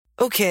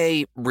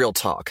Okay, real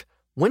talk.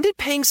 When did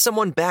paying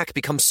someone back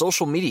become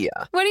social media?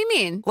 What do you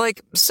mean?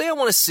 Like, say I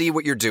want to see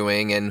what you're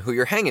doing and who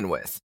you're hanging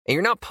with, and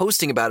you're not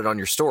posting about it on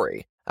your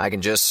story. I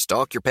can just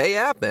stalk your Pay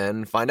app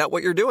and find out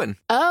what you're doing.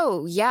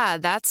 Oh, yeah,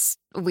 that's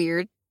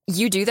weird.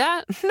 You do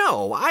that?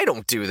 No, I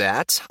don't do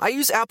that. I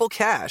use Apple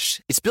Cash.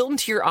 It's built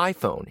into your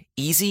iPhone,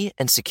 easy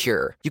and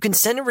secure. You can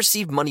send and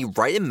receive money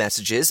right in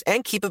messages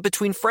and keep it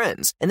between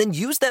friends, and then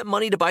use that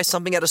money to buy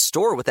something at a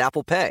store with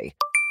Apple Pay.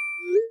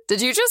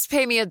 Did you just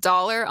pay me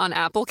 $1 on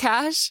Apple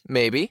Cash?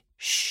 Maybe.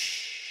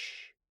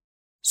 Shh.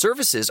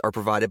 Services are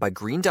provided by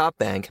Green Dot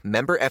Bank,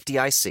 member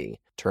FDIC.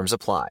 Terms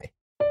apply.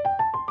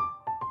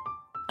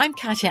 I'm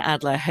Katya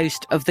Adler,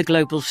 host of The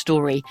Global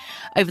Story.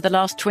 Over the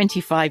last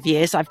 25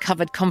 years, I've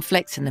covered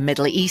conflicts in the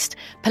Middle East,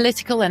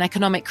 political and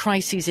economic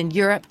crises in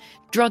Europe,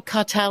 drug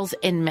cartels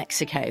in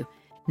Mexico.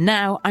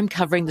 Now I'm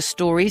covering the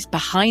stories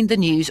behind the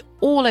news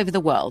all over the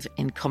world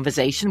in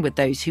conversation with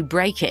those who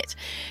break it.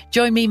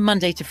 Join me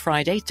Monday to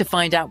Friday to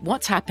find out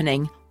what's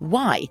happening,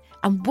 why,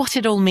 and what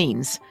it all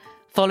means.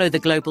 Follow The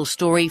Global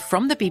Story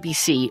from the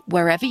BBC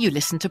wherever you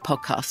listen to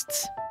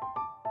podcasts.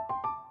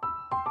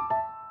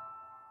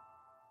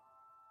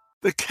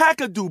 The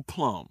Kakadu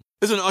plum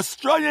is an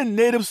Australian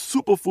native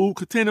superfood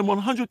containing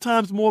 100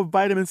 times more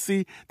vitamin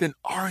C than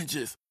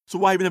oranges. So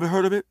why have you never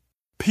heard of it?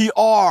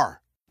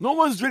 PR. No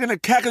one's drinking a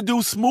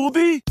Kakadu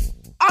smoothie?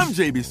 I'm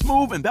JB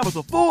Smooth, and that was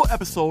a full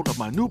episode of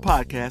my new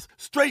podcast,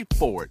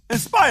 Straightforward,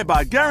 inspired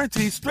by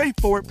guaranteed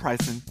straightforward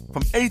pricing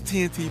from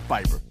AT&T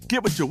Fiber.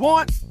 Get what you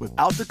want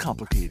without the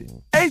complicated.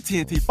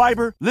 AT&T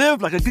Fiber,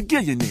 live like a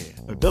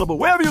gigillionaire. Available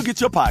wherever you get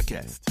your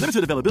podcasts.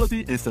 Limited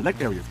availability in select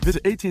areas.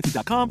 Visit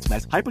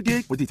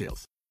AT&T.com/hypergig for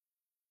details.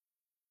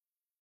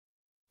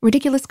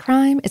 Ridiculous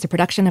Crime is a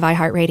production of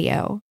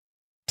iHeartRadio.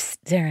 Psst,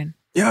 Darren.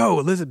 Yo,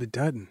 Elizabeth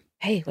Dutton.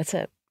 Hey, what's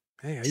up?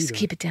 Hey, how you Just doing?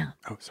 keep it down.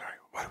 Oh, sorry.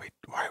 Why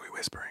are we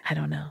whispering? I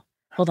don't know.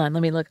 Hold on,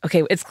 let me look.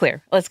 Okay, it's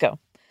clear. Let's go.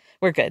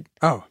 We're good.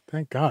 Oh,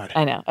 thank God.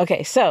 I know.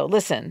 Okay, so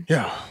listen.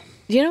 Yeah.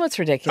 You know what's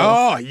ridiculous?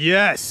 Oh,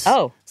 yes.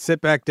 Oh.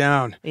 Sit back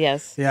down.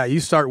 Yes. Yeah,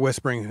 you start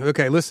whispering.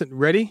 Okay, listen.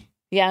 Ready?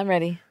 Yeah, I'm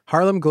ready.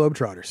 Harlem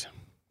Globetrotters.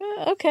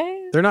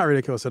 Okay. They're not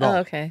ridiculous at all. Oh,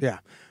 okay. Yeah.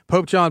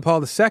 Pope John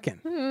Paul II.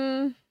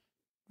 Yeah,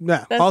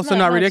 That's also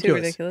not too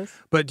ridiculous. ridiculous.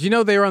 But do you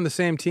know they were on the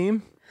same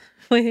team?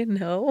 Wait,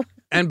 no.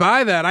 And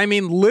by that, I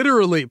mean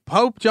literally,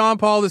 Pope John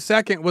Paul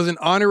II was an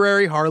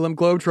honorary Harlem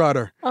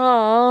Globetrotter.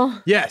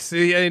 Oh. Yes,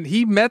 and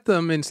he met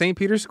them in St.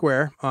 Peter's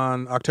Square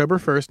on October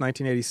 1st,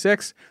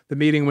 1986. The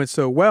meeting went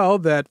so well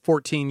that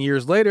 14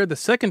 years later, the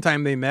second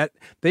time they met,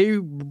 they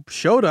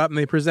showed up and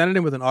they presented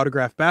him with an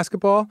autographed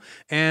basketball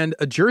and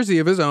a jersey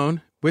of his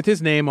own with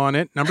his name on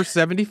it, number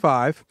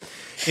 75,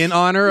 in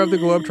honor of the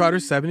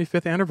Globetrotters'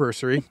 75th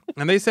anniversary.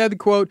 And they said,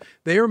 quote,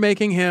 they were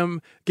giving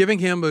him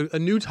a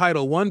new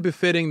title, one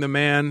befitting the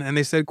man. And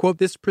they said, quote,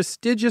 this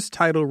prestigious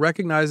title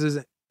recognizes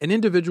an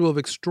individual of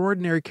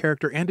extraordinary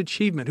character and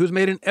achievement who's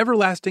made an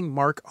everlasting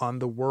mark on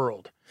the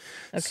world.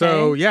 Okay.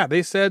 So, yeah,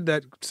 they said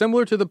that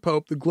similar to the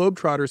Pope, the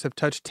Globetrotters have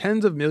touched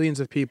tens of millions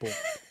of people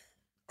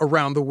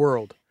around the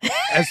world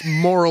as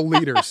moral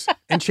leaders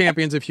and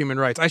champions of human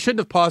rights. I shouldn't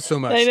have paused so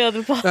much. I know,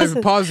 the pause.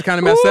 The pause kind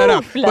of messed that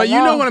up. But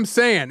you know what I'm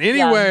saying.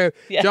 Anyway,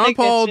 yeah, John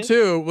Paul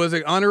II was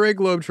an honorary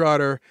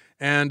Globetrotter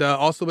and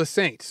also a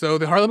saint. So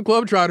the Harlem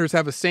Globetrotters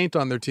have a saint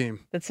on their team.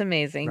 That's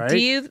amazing. Right? Do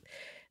you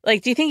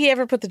think he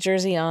ever put the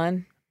jersey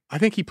on? I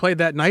think he played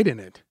that night in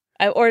it.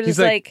 Or just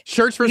like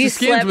shirts versus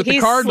skins with the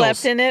Cardinals. He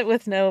slept in it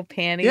with no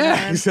panties on.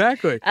 Yeah,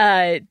 exactly.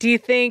 Do you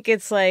think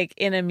it's like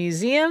in a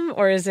museum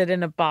or is it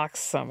in a box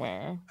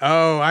somewhere?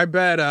 Oh, I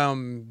bet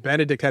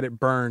Benedict had it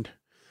burned.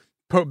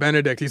 Pope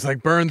Benedict, he's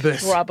like, burn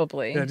this.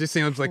 Probably. Yeah, it just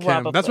seems like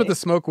him. That's what the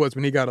smoke was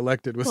when he got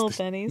elected. Was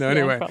pennies. No,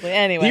 anyway. Yeah, probably.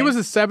 Anyway. He was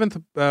the seventh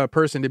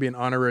person to be an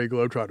honorary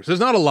Globetrotter. So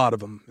there's not a lot of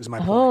them, is my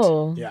point.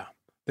 Oh. Yeah.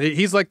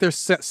 He's like their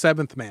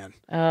seventh man.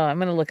 Oh, I'm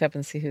going to look up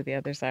and see who the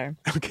others are.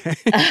 Okay.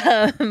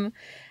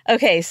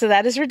 Okay, so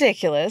that is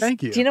ridiculous.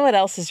 Thank you. Do you know what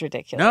else is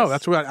ridiculous? No,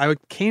 that's what I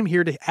came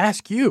here to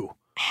ask you.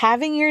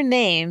 Having your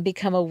name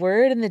become a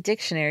word in the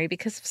dictionary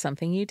because of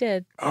something you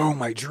did. Oh,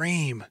 my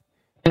dream.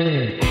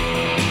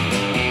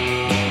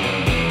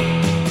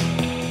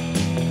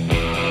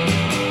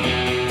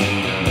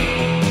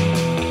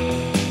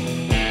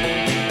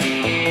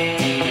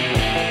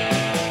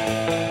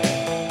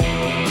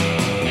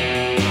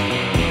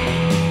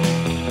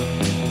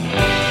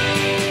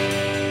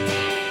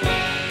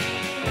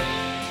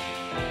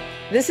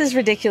 This is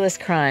Ridiculous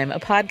Crime, a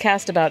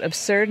podcast about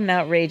absurd and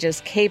outrageous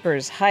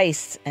capers,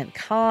 heists, and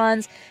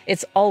cons.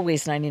 It's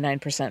always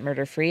 99%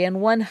 murder-free and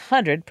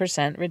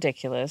 100%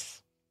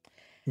 ridiculous.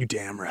 You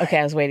damn right. Okay,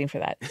 I was waiting for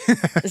that.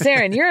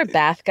 Zarin, you're a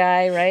bath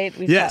guy, right?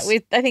 Yes.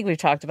 I think we've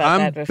talked about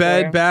that before.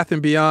 I'm Bed, Bath,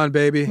 and Beyond,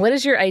 baby. What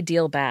is your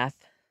ideal bath?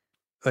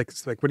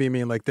 Like, what do you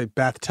mean? Like the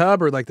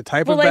bathtub or like the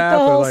type of like bath? the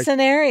whole or like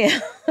scenario.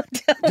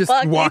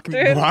 just walk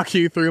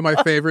you through my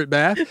favorite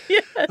bath?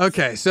 Yes.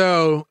 Okay,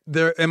 so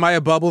am I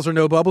a bubbles or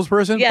no bubbles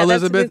person? Yeah, that's a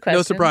Elizabeth, good question.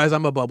 no surprise,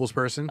 I'm a bubbles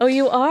person. Oh,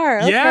 you are?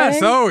 Okay. Yes.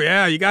 Oh,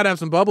 yeah. You got to have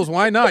some bubbles.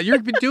 Why not? You're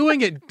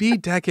doing it. Be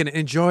decadent.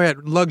 Enjoy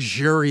it.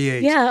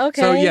 Luxuriate. Yeah,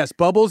 okay. So, yes,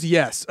 bubbles,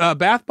 yes.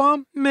 Bath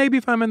bomb, maybe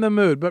if I'm in the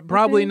mood, but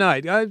probably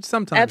not.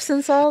 Sometimes.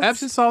 Epsom salts?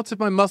 Epsom salts if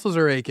my muscles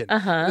are aching.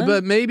 Uh-huh.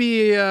 But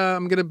maybe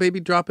I'm going to maybe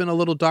drop in a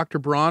little Dr.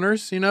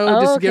 Bronner's, just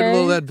to get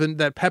a little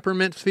that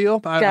peppermint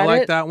feel. I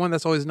like that one.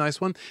 That's always a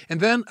nice one. And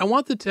then I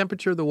want the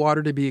temperature of the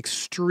water to be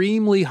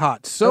extremely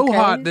hot. So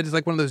hot that it's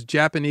like one of those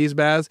Japanese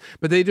baths,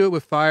 but they do it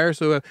with fire.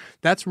 So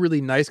that's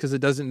really nice because it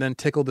doesn't then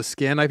tickle the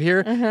skin, I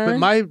hear. But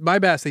my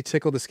baths, they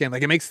tickle the skin.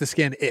 Like it makes the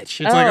skin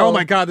itch. It's like, oh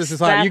my God, this is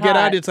hot. You get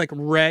out, it's like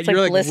red.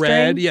 You're like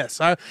red. Yes.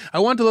 I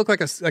want it to look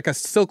like a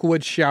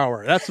Silkwood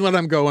shower. That's what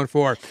I'm going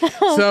for.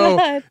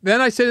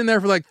 Then I sit in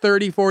there for like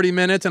 30, 40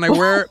 minutes and I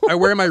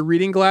wear my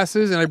reading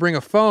glasses and I bring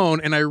a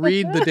phone and I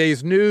read the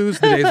day's news,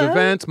 the day's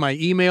events, my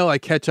email. I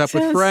catch up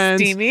with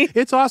friends. Steamy.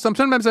 It's awesome.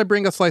 Sometimes I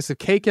bring a slice of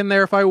cake in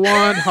there if I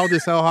want.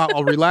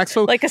 I'll relax.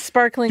 So like a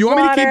sparkling you want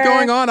water. me to keep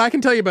going on? I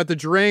can tell you about the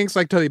drinks.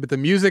 I can tell you about the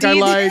music I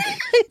like.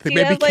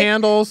 Maybe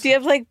candles. Do you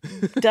have like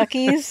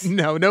duckies?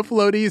 No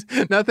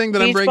floaties. Nothing that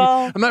Beach I'm bringing.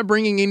 ball? I'm not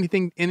bringing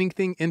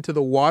anything into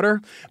the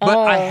water. But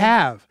I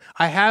have.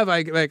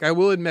 I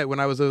will admit, when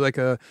I was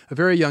a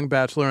very young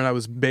bachelor and I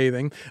was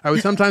bathing, I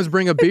would sometimes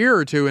bring a beer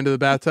or two into the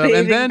bathtub,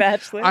 and then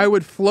I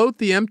would float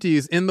the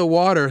empties in the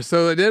water,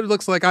 so it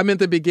looks like I'm at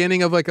the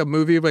beginning of like a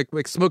movie,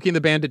 like Smokey and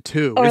the Bandit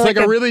 2. It's like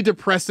a really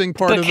depressing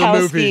part of the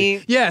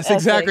movie. Yes,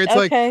 exactly. It's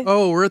like,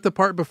 we're at the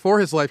part before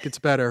his life gets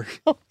better.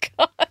 Oh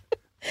God.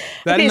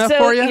 That enough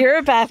for you? You're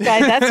a bath guy.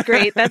 That's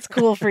great. That's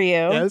cool for you.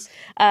 Yes.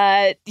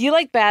 You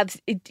like baths.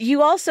 Do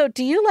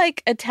you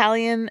like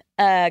Italian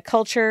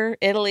culture,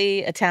 Italy,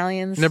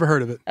 Italians? Never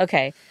heard of it.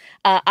 Okay.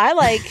 I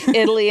like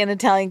Italy and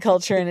Italian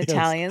culture and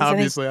Italians.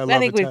 Obviously, I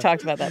think we've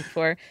talked about that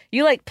before.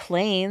 You like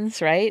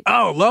planes, right?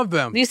 Oh, love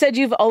them. You said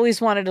you've always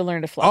wanted to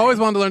learn to fly. Always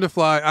wanted to learn to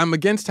fly. I'm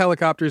against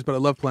helicopters, but I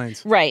love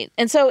planes. Right.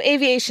 And so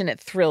aviation,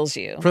 it thrills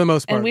you. For the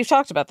most part. And we've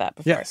talked about that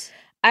before. Yes.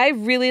 I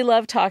really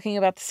love talking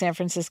about the San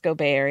Francisco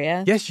Bay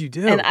Area. Yes, you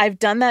do. And I've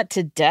done that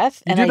to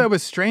death. You do that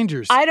with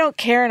strangers. I don't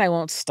care and I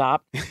won't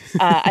stop.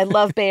 I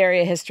love Bay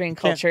Area history and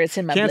culture. It's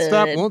in my blood. Can't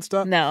stop, won't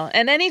stop. No.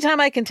 And anytime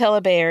I can tell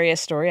a Bay Area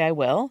story, I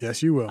will.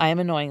 Yes, you will. I am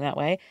annoying that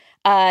way.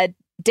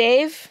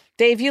 Dave,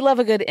 you love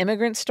a good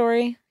immigrant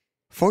story?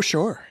 For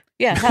sure.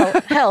 Yeah,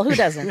 hell, who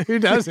doesn't? Who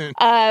doesn't?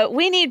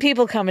 We need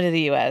people coming to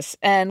the U.S.,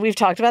 and we've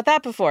talked about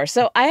that before.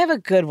 So I have a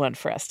good one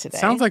for us today.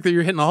 Sounds like that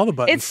you're hitting all the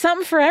buttons. It's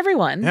something for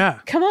everyone. Yeah.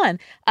 Come on.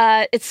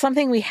 It's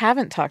something we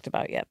haven't talked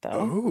about yet,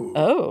 though.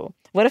 Oh.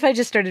 What if I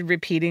just started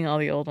repeating all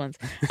the old ones?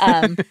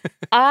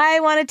 I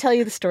want to tell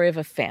you the story of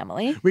a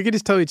family. We could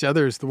just tell ech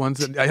other the ones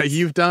that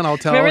you've done. I'll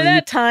tell. Remember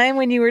that time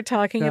when you were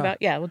talking about?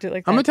 Yeah, we'll do it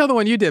like that. I'm going to tell the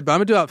one you did, but I'm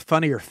going to do it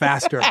funnier,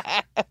 faster.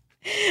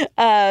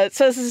 So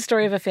this is a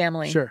story of a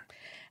family. Sure.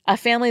 A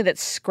family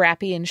that's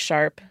scrappy and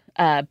sharp,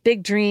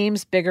 big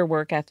dreams, bigger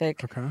work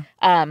ethic. Okay.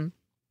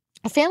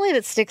 A family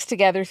that sticks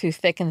together through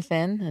thick and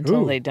thin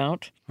until they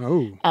don't.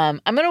 Oh. I'm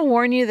going to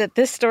warn you that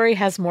this story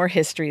has more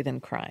history than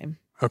crime.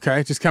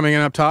 Okay, just coming in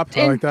up top.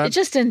 I like that.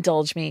 Just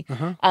indulge me.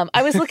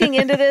 I was looking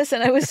into this,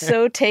 and I was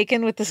so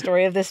taken with the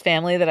story of this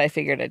family that I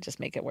figured I'd just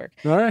make it work.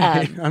 All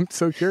right. I'm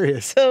so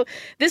curious. So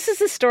this is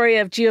the story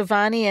of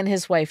Giovanni and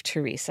his wife,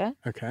 Teresa.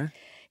 Okay.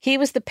 He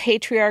was the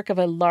patriarch of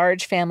a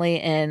large family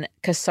in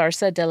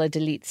Casarsa della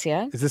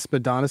Delizia. Is this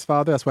Madonna's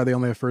father? That's why they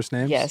only have first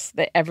names? Yes,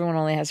 everyone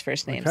only has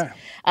first names.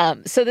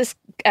 Okay. So this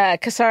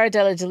Casara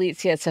della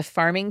Delizia, it's a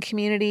farming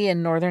community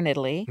in northern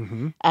Italy,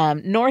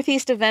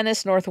 northeast of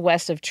Venice,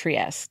 northwest of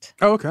Trieste.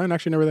 Oh, okay. I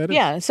actually know where that is.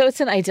 Yeah, so it's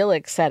an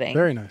idyllic setting.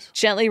 Very nice.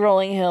 Gently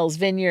rolling hills,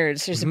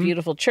 vineyards. There's a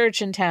beautiful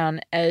church in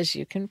town, as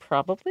you can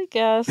probably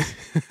guess.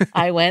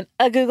 I went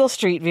a Google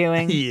Street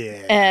viewing,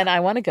 and I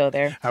want to go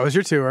there. How was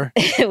your tour?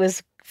 It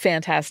was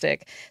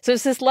fantastic. So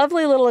it's this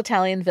lovely little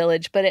Italian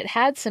village, but it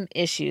had some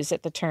issues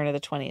at the turn of the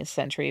 20th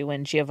century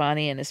when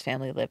Giovanni and his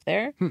family lived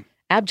there.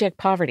 Abject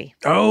poverty.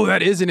 Oh,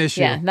 that is an issue.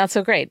 Yeah, not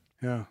so great.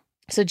 Yeah.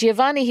 So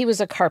Giovanni, he was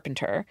a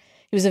carpenter.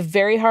 He was a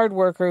very hard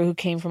worker who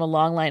came from a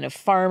long line of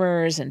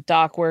farmers and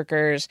dock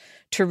workers.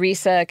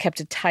 Teresa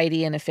kept a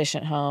tidy and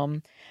efficient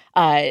home.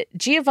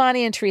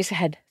 Giovanni and Teresa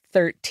had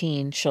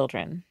 13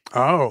 children.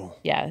 Oh.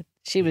 Yeah.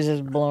 She was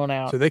just blown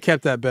out. So they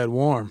kept that bed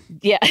warm.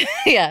 Yeah.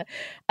 Yeah.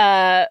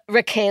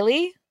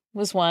 Rachele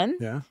was one.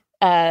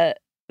 Yeah.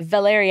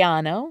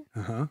 Valeriano.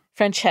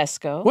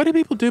 Francesco. What did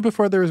people do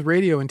before there was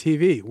radio and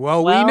TV?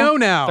 Well, we know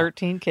now.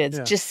 13 kids.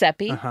 Yeah.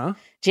 Giuseppe.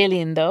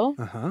 Gelindo.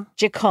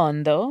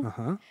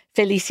 Giocondo.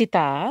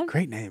 Felicità.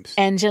 Great names.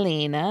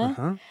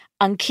 Angelina.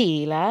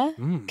 Anquila.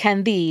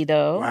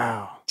 Candido.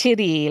 Wow.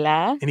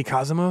 Cirilla. Any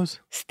Cosmos?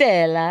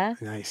 Stella.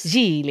 Nice.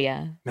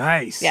 Gilia.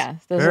 Nice. Yeah,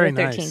 those are the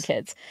 13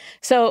 kids.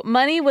 So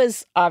money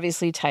was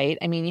obviously tight.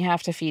 I mean, you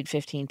have to feed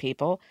 15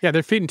 people. Yeah,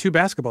 they're feeding 2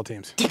 basketball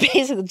teams.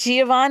 Basically,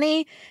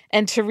 Giovanni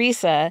and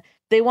Teresa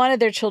They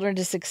wanted their children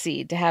to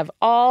succeed, to have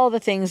all the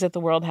things that the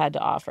world had to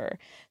offer.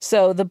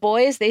 So the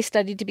boys, they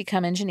studied to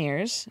become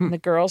engineers, and the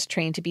girls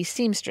trained to be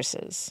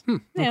seamstresses.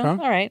 Okay. All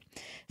right.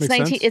 Makes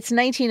sense. It's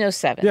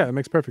 1907. Yeah, it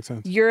makes perfect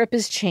sense. Europe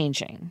is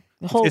changing.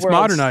 The whole It's world's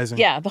modernizing.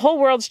 Yeah, the whole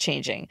world's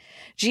changing.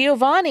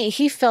 Giovanni,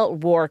 he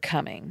felt war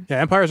coming. Yeah,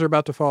 empires are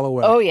about to fall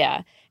away. Oh,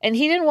 yeah. And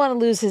he didn't want to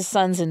lose his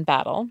sons in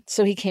battle,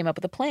 so he came up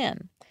with a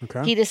plan.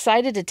 Okay. He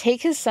decided to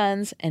take his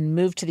sons and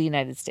move to the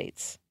United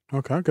States.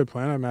 Okay, good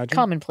plan, I imagine.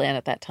 Common plan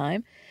at that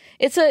time.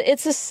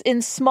 It's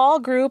in small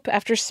group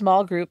after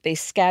small group, they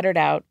scattered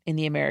out in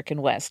the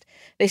American West.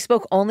 They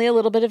spoke only a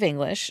little bit of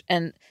English,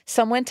 and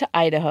some went to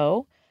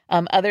Idaho.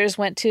 Others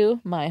went to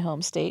my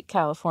home state,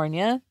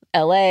 California,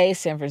 LA,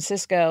 San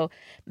Francisco.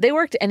 They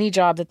worked any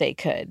job that they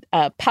could.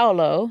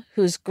 Paolo,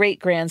 who's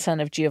great-grandson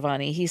of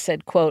Giovanni, he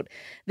said, quote,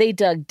 "They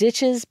dug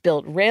ditches,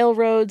 built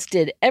railroads,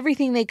 did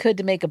everything they could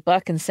to make a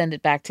buck and send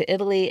it back to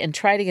Italy and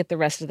try to get the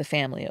rest of the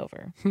family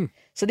over."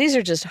 So these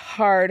are just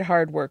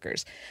hard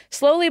workers.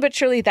 Slowly but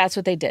surely, that's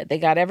what they did. They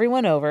got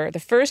everyone over. The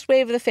first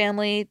wave of the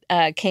family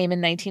came in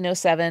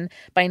 1907.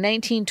 By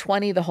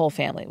 1920, the whole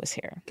family was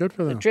here. Good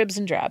for them. The dribs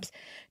and drabs.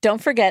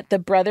 Don't forget, the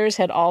brothers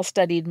had all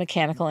studied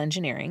mechanical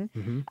engineering.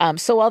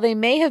 So while they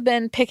may have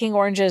been picking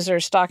oranges or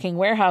stocking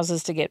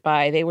warehouses to get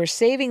by, they were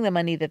saving the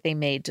money that they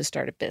made to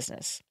start a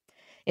business.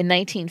 In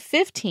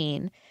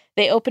 1915,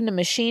 they opened a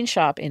machine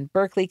shop in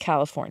Berkeley,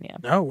 California.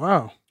 Oh,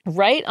 wow.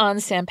 Right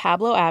on San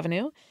Pablo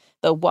Avenue,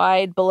 the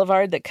wide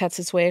boulevard that cuts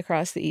its way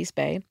across the East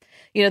Bay.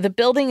 You know, the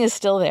building is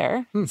still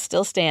there. It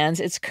still stands.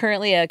 It's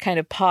currently a kind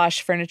of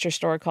posh furniture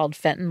store called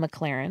Fenton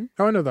McLaren.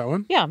 Oh, I know that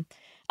one. Yeah.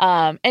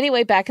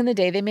 Anyway, back in the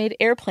day, they made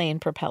airplane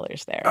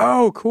propellers there.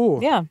 Oh,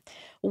 cool. Yeah.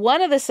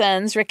 One of the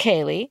sons,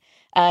 Rachele,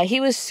 he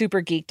was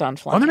super geeked on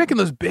flying. Oh, they're making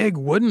those big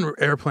wooden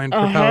airplane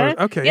propellers.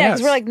 Okay, yeah, yes.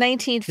 because we're like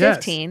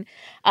 1915.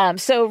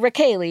 So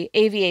Rachele,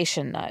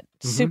 aviation nut,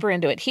 super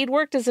into it. He'd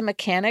worked as a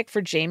mechanic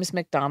for James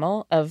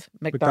McDonnell of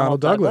McDonnell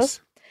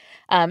Douglas.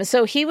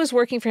 So he was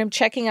working for him,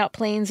 checking out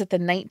planes at the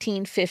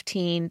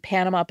 1915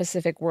 Panama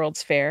Pacific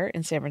World's Fair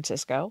in San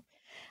Francisco.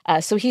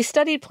 So he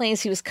studied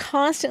planes. He was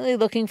constantly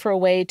looking for a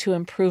way to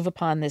improve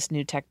upon this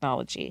new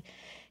technology.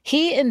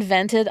 He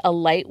invented a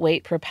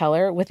lightweight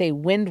propeller with a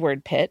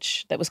windward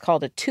pitch that was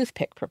called a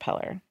toothpick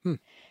propeller.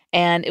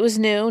 And it was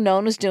new. No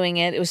one was doing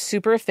it. It was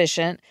super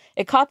efficient.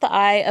 It caught the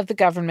eye of the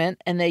government,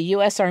 and the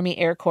U.S. Army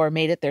Air Corps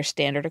made it their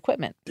standard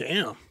equipment.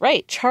 Damn.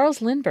 Right.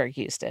 Charles Lindbergh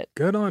used it.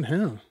 Good on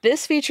him.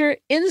 This feature,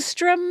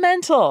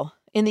 instrumental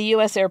in the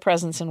U.S. air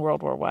presence in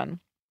World War I.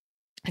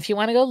 If you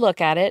want to go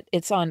look at it,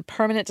 it's on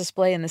permanent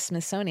display in the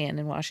Smithsonian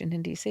in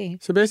Washington, D.C.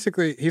 So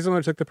basically, he's the one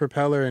who took the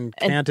propeller and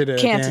canted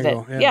it at an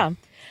angle.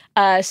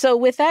 Yeah. So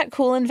with that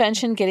cool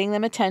invention getting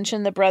them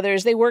attention, the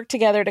brothers, they worked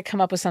together to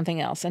come up with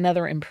something else,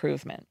 another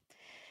improvement.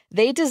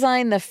 They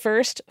designed the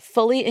first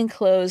fully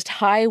enclosed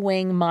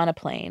high-wing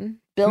monoplane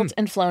built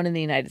and flown in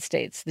the United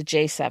States, the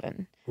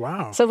J-7.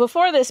 Wow. So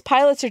before this,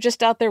 pilots are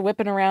just out there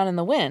whipping around in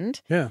the wind.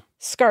 Yeah.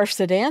 Scarfs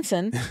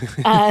a-dancing.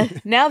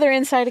 Now they're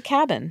inside a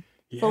cabin,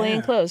 fully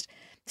enclosed.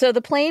 So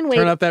the plane weighed...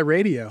 Turn up that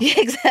radio.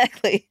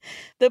 Exactly.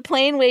 The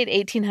plane weighed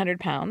 1,800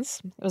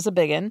 pounds. It was a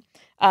big one.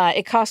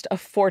 It cost a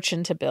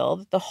fortune to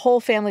build. The whole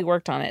family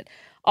worked on it.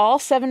 All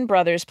 7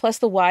 brothers, plus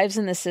the wives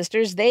and the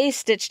sisters, they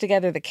stitched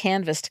together the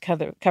canvas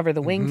to cover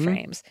the wing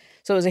frames.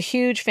 So it was a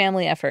huge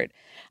family effort.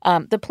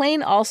 The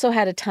plane also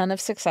had a ton of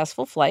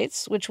successful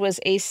flights, which was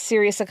a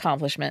serious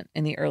accomplishment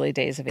in the early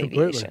days of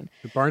aviation.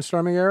 The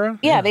barnstorming era?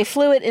 Yeah, they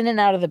flew it in and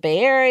out of the Bay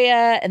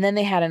Area, and then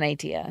they had an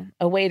idea,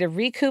 a way to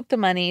recoup the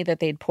money that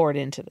they'd poured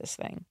into this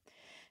thing.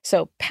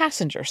 So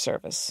passenger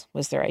service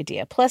was their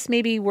idea, plus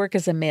maybe work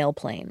as a mail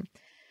plane.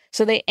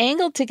 So they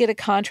angled to get a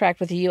contract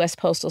with the U.S.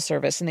 Postal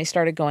Service, and they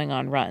started going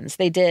on runs.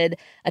 They did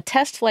a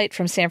test flight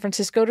from San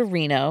Francisco to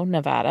Reno,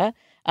 Nevada,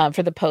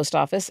 for the post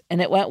office,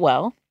 and it went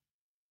well.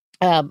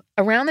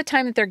 Around the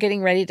time that they're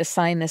getting ready to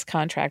sign this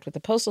contract with the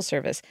Postal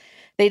Service,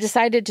 they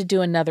decided to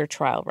do another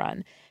trial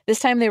run. This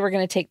time they were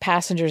going to take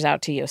passengers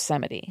out to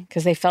Yosemite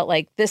because they felt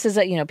like this is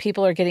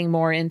people are getting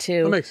more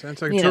into... That makes sense,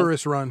 like a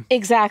tourist run.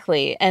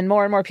 Exactly. And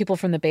more people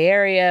from the Bay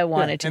Area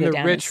wanted to go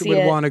down and see it. And the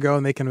rich would want to go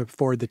and they can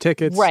afford the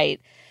tickets.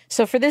 Right.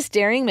 So for this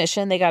daring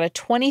mission, they got a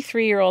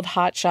 23-year-old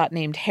hotshot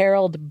named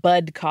Harold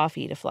Bud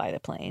Coffey to fly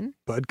the plane.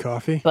 Bud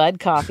Coffey? Bud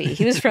Coffey.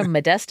 He was from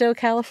Modesto,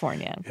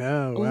 California.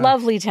 Oh, wow.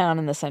 Lovely town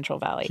in the Central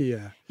Valley.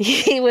 Yeah.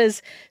 He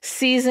was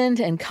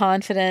seasoned and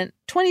confident,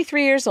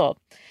 23 years old.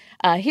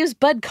 He was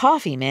Bud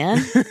Coffey,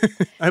 man.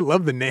 I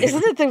love the name.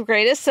 Isn't it the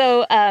greatest?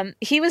 So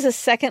he was a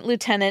second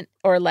lieutenant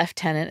or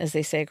lieutenant, as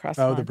they say across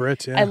the pond. The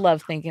Brits, yeah. I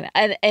love thinking.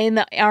 In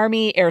the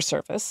Army Air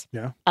Service.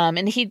 Yeah.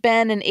 And he'd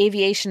been an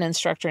aviation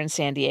instructor in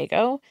San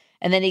Diego.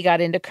 And then he got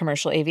into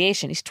commercial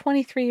aviation. He's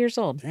 23 years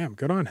old. Damn,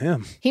 good on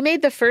him. He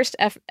made the first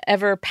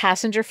ever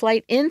passenger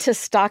flight into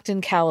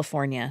Stockton,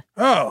 California.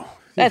 Oh.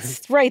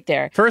 That's right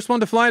there. First one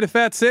to fly to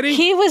Fat City?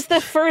 He was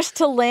the first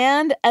to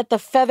land at the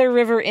Feather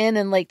River Inn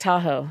in Lake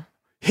Tahoe.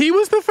 He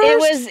was the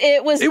first?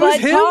 It was Bud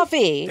him?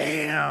 Coffee.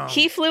 Damn.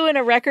 He flew in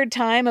a record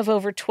time of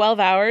over 12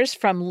 hours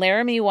from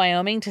Laramie,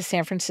 Wyoming to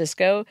San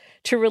Francisco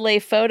to relay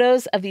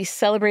photos of the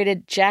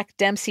celebrated Jack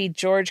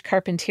Dempsey-George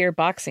Carpentier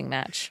boxing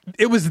match.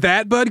 It was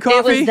that Bud Coffee?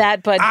 It was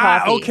that Bud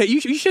Coffee. Okay, you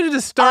should have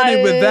just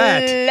started with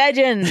that.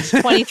 Legend,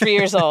 23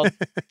 years old.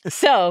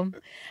 So,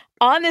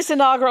 on this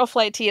inaugural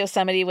flight to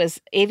Yosemite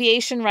was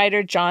aviation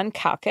writer John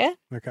Kauke,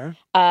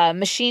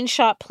 machine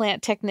shop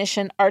plant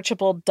technician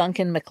Archibald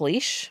Duncan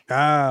McLeish.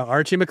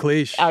 Archie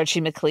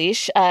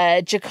McLeish.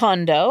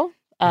 Giocondo,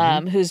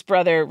 whose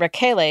brother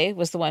Rachele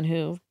was the one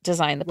who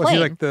designed the plane. Was he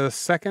like the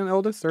second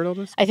oldest, third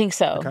oldest? I think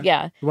so,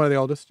 yeah. One of the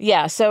oldest?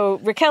 Yeah, so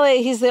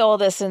Rachele, he's the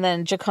oldest, and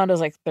then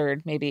Giocondo's like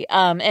third, maybe.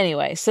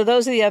 Anyway, so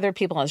those are the other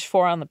people. There's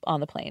 4 on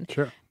the plane.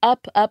 Sure.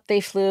 Up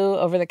they flew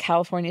over the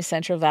California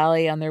Central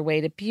Valley on their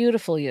way to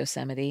beautiful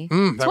Yosemite.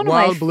 That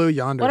wild blue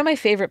yonder. One of my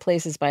favorite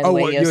places, by the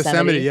way,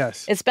 Yosemite.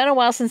 Yes. It's been a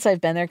while since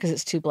I've been there because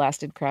it's too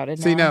blasted crowded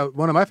now. See, now,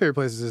 one of my favorite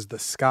places is the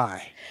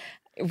sky.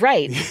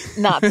 Right.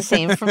 Not the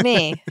same for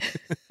me.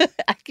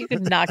 You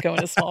could not go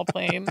in a small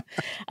plane.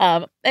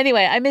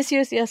 Anyway, I miss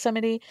you,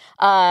 Yosemite.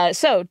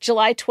 So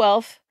July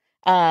 12th,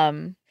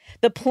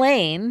 the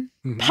plane,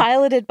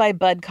 piloted by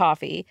Bud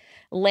Coffee,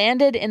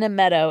 landed in a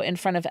meadow in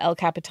front of El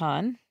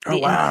Capitan, the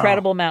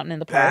incredible mountain in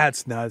the park.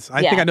 That's nuts.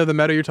 I think I know the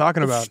meadow you're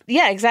talking about.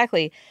 Yeah,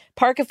 exactly.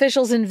 Park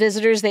officials and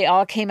visitors, they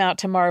all came out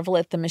to marvel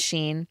at the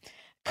machine.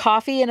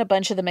 Coffee and a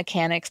bunch of the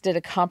mechanics did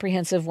a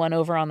comprehensive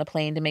one-over on the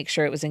plane to make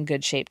sure it was in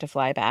good shape to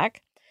fly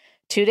back.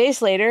 2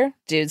 days later,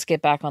 dudes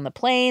get back on the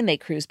plane. They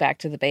cruise back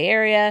to the Bay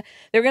Area.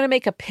 They're going to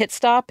make a pit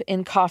stop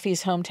in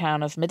Coffee's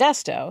hometown of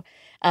Modesto.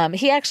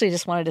 He actually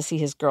just wanted to see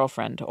his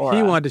girlfriend, Aura.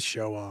 He wanted to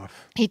show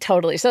off. He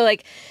totally. So,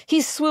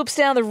 he swoops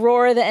down, the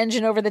roar of the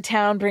engine over the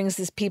town, brings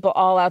these people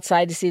all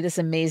outside to see this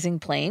amazing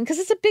plane, because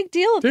it's a big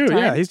deal at the time. Dude,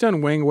 yeah, he's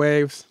done wing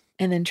waves.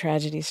 And then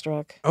tragedy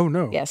struck. Oh,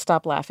 no. Yeah,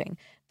 stop laughing.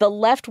 The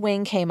left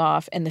wing came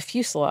off and the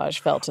fuselage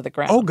fell to the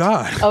ground. Oh,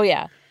 God. Oh,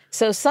 yeah.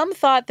 So some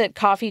thought that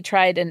Coffee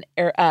tried an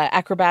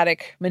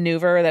acrobatic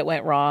maneuver that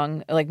went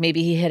wrong, like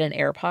maybe he hit an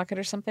air pocket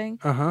or something.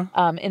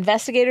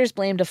 Investigators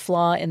blamed a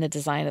flaw in the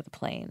design of the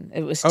plane.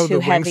 It was too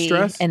heavy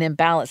and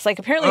imbalanced. Like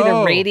apparently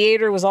the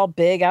radiator was all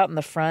big out in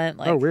the front.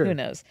 Like who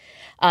knows?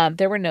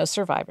 There were no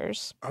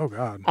survivors. Oh,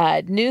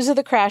 God. News of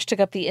the crash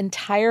took up the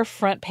entire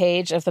front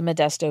page of the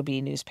Modesto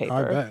Bee newspaper.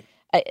 I bet.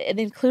 And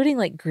including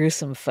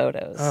gruesome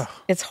photos. Ugh.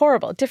 It's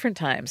horrible. Different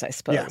times, I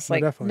suppose. Yeah,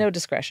 definitely. No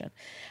discretion.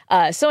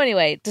 So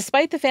anyway,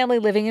 despite the family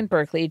living in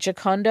Berkeley,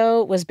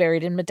 Giocondo was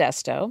buried in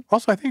Modesto.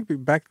 Also, I think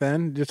back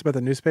then, just about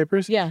the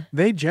newspapers, yeah,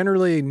 they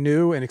generally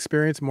knew and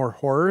experienced more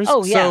horrors.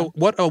 Oh, yeah. So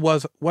what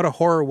a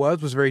horror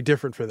was very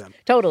different for them.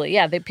 Totally.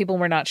 Yeah, people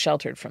were not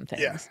sheltered from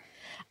things. Yeah.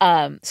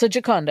 So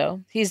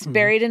Giocondo, he's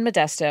buried in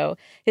Modesto.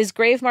 His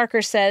grave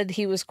marker said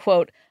he was,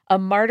 quote, a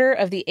martyr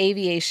of the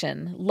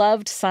aviation,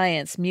 loved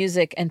science,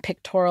 music, and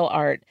pictorial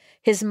art.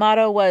 His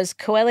motto was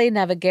Coeli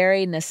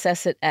navigare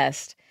necessit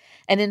est.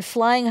 And in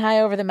flying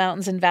high over the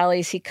mountains and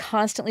valleys, he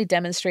constantly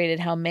demonstrated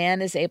how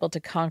man is able to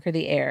conquer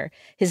the air.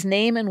 His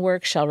name and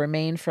work shall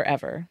remain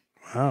forever.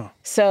 Wow.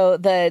 So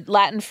the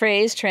Latin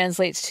phrase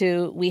translates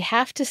to, we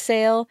have to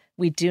sail,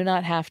 we do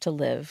not have to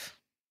live.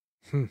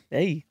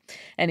 Hey.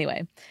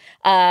 Anyway,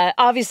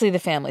 obviously the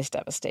family's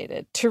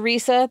devastated.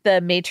 Teresa,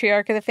 the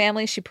matriarch of the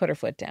family, she put her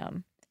foot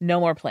down. No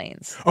more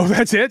planes. Oh,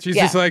 that's it? She's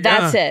just like,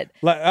 that's it.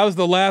 That was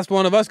the last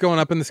one of us going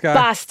up in the sky.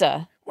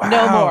 Basta. Wow.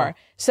 No more.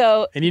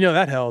 So, and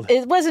that held.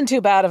 It wasn't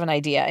too bad of an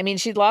idea. I mean,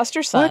 she'd lost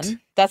her son. What?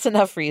 That's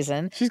enough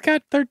reason. She's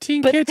got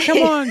 13 kids. Come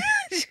on.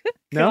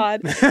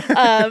 God.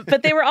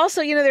 But they were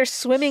also, they're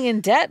swimming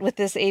in debt with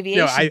this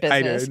aviation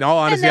business. In all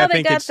honesty, I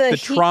think it's the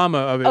trauma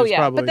of it. Oh, yeah.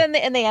 Probably... But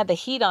then they had the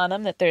heat on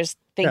them that there's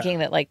thinking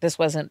that this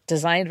wasn't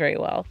designed very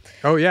well.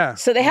 Oh, yeah.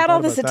 So they had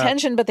all this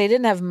attention, but they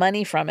didn't have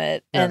money from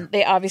it. And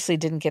they obviously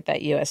didn't get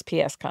that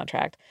USPS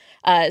contract.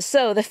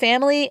 So the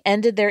family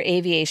ended their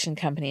aviation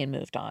company and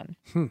moved on.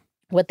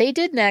 What they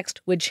did next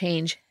would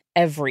change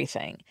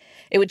everything.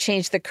 It would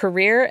change the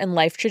career and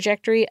life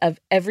trajectory of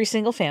every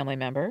single family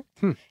member.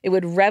 It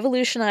would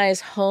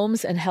revolutionize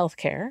homes and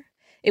healthcare.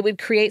 It would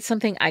create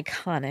something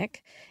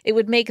iconic. It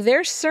would make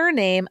their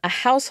surname a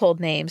household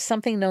name,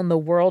 something known the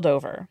world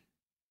over.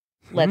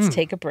 Let's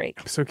take a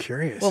break. I'm so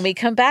curious. When we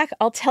come back,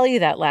 I'll tell you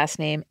that last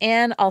name,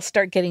 and I'll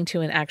start getting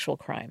to an actual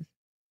crime.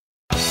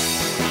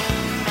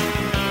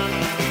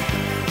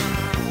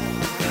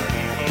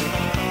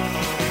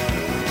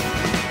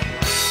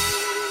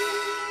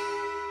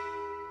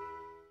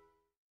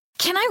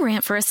 Can I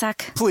rant for a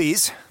sec?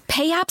 Please.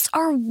 Pay apps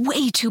are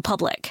way too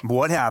public.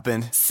 What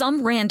happened?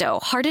 Some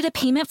rando hearted a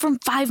payment from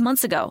 5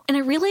 months ago, and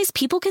I realized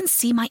people can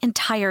see my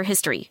entire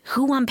history,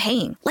 who I'm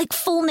paying, like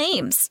full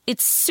names.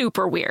 It's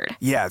super weird.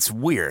 Yeah, it's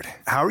weird.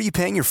 How are you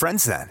paying your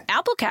friends then?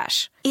 Apple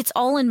Cash. It's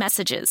all in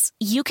messages.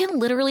 You can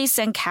literally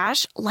send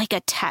cash like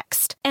a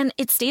text, and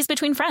it stays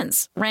between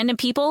friends. Random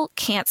people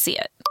can't see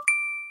it.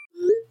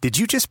 Did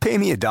you just pay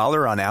me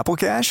 $1 on Apple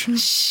Cash?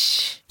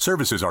 Shh.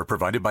 Services are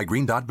provided by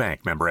Green Dot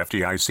Bank, member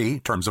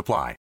FDIC. Terms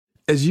apply.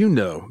 As you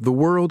know, the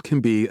world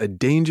can be a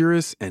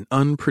dangerous and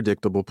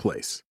unpredictable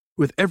place.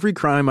 With every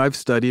crime I've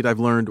studied,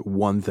 I've learned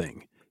one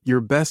thing. Your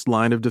best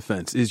line of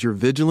defense is your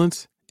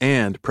vigilance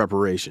and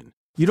preparation.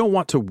 You don't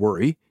want to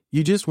worry,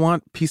 you just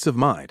want peace of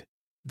mind.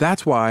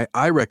 That's why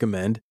I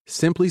recommend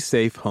Simply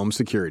Safe Home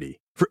Security.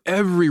 For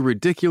every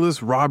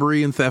ridiculous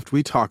robbery and theft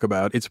we talk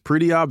about, it's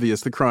pretty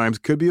obvious the crimes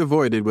could be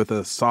avoided with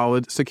a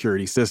solid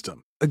security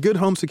system. A good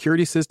home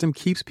security system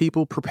keeps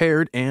people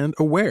prepared and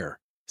aware.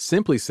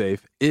 Simply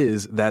Safe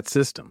is that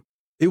system.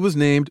 It was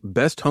named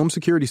Best Home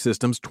Security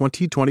Systems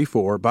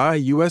 2024 by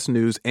U.S.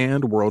 News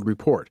and World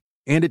Report.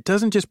 And it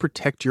doesn't just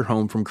protect your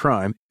home from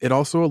crime, it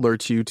also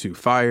alerts you to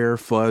fire,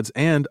 floods,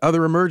 and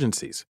other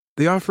emergencies.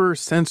 They offer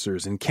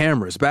sensors and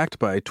cameras backed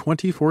by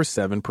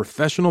 24/7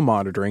 professional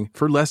monitoring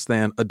for less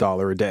than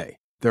 $1 a day.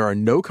 There are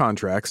no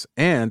contracts,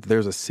 and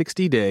there's a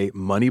 60-day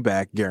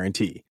money-back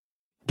guarantee.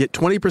 Get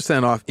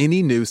 20% off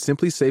any new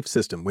Simply Safe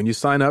system when you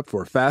sign up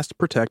for Fast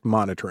Protect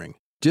monitoring.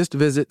 Just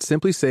visit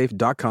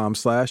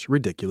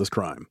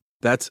simplysafe.com/ridiculouscrime.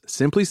 That's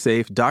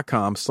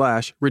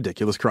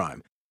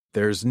simplysafe.com/ridiculouscrime.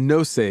 There's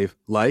no safe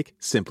like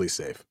Simply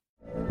Safe.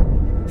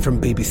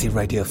 From BBC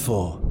Radio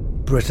 4,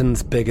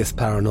 Britain's biggest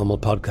paranormal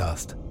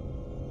podcast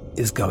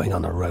is going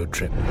on a road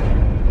trip.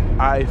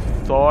 I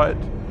thought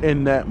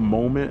in that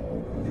moment,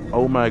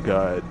 oh my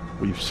God,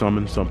 we've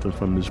summoned something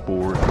from this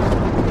board.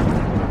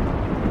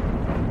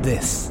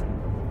 This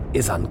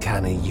is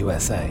Uncanny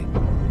USA.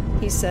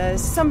 He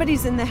says,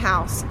 somebody's in the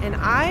house, and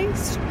I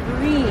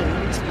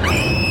screamed.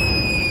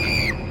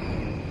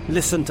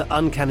 Listen to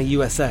Uncanny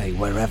USA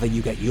wherever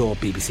you get your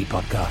BBC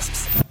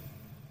podcasts,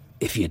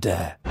 if you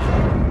dare.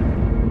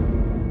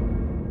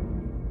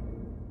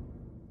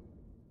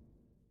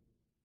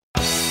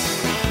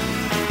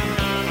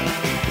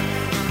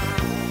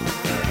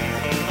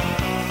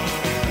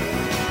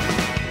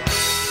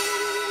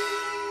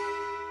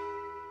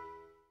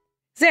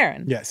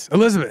 Zarin. Yes.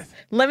 Elizabeth.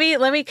 Let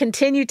me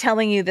continue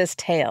telling you this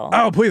tale.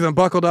 Oh, please, I'm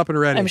buckled up and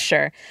ready. I'm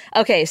sure.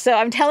 Okay, so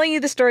I'm telling you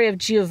the story of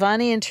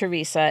Giovanni and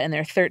Teresa and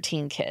their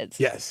 13 kids.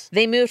 Yes.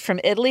 They moved from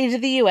Italy to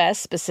the U.S.,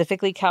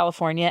 specifically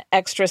California,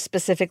 extra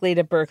specifically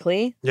to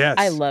Berkeley. Yes.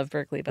 I love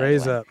Berkeley, by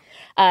Raise the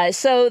way. up.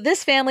 So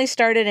this family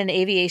started an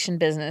aviation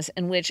business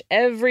in which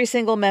every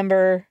single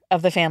member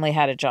of the family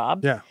had a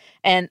job. Yeah.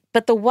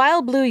 But the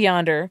Wild Blue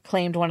Yonder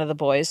claimed one of the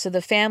boys, so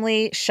the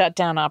family shut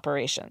down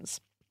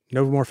operations.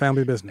 No more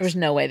family business. There was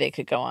no way they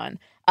could go on.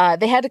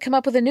 They had to come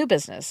up with a new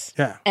business.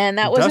 Yeah. And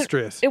that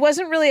Industrious.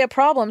 wasn't really a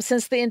problem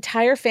since the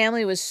entire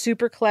family was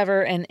super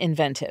clever and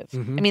inventive.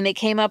 Mm-hmm. I mean, they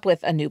came up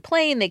with a new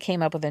plane. They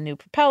came up with a new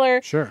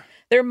propeller. Sure.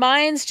 Their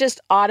minds just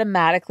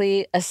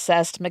automatically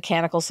assessed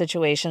mechanical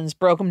situations,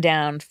 broke them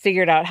down,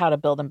 figured out how to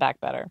build them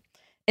back better.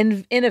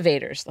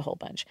 Innovators, the whole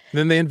bunch.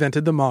 Then they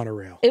invented the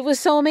monorail. It was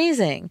so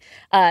amazing.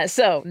 There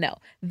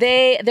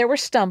were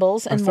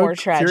stumbles and more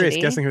tragedy. I'm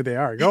curious guessing who they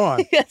are. Go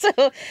on.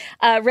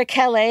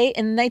 Rachele,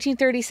 in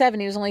 1937,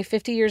 he was only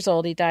 50 years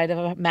old. He died of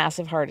a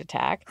massive heart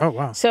attack. Oh,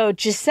 wow. So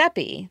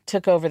Giuseppe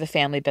took over the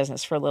family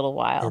business for a little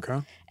while.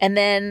 Okay. And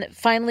then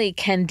finally,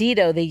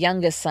 Candido, the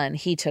youngest son,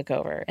 he took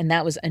over. And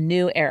that was a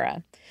new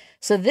era.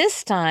 So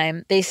this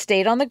time, they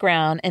stayed on the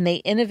ground and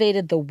they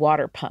innovated the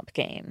water pump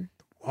game.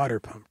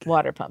 Water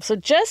pump. So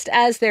just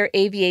as their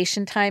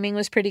aviation timing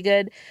was pretty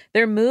good,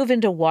 their move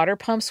into water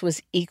pumps was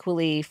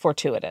equally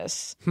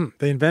fortuitous.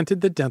 They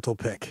invented the dental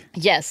pick.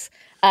 Yes.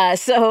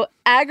 So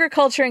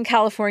agriculture in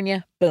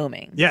California,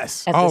 booming.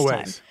 Yes, at always.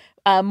 This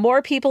time.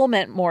 More people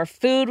meant more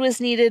food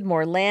was needed,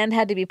 more land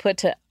had to be put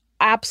to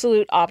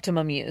absolute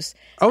optimum use.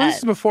 Oh, this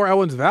is before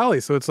Owens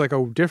Valley, so it's like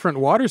a different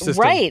water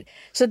system. Right.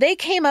 So they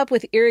came up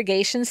with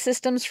irrigation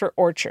systems for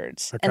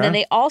orchards. Okay. And then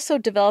they also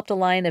developed a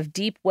line of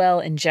deep well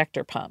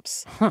injector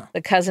pumps,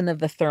 the cousin of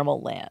the thermal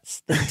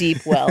lance, the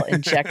deep well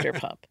injector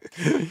pump.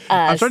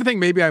 I'm starting to think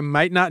maybe I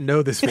might not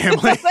know this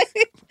family.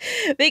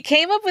 They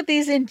came up with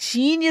these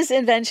ingenious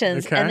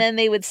inventions, and then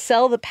they would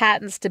sell the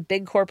patents to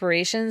big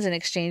corporations in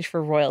exchange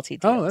for royalty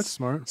deals. Oh, that's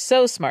smart.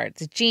 So smart.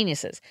 It's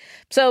geniuses.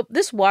 So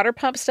this water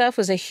pump stuff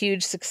was a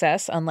huge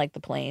success, unlike the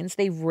planes.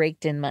 They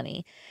raked in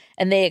money,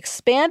 and they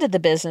expanded the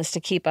business to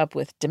keep up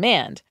with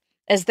demand.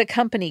 As the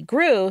company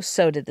grew,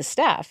 so did the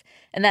staff.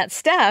 And that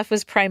staff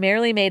was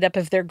primarily made up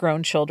of their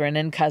grown children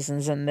and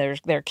cousins and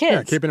their kids.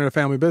 Yeah, keeping it a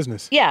family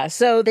business. Yeah,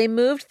 so they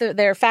moved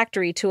their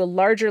factory to a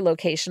larger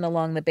location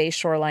along the Bay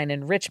Shoreline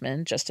in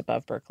Richmond, just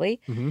above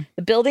Berkeley. Mm-hmm.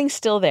 The building's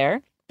still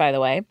there, by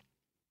the way.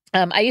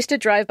 I used to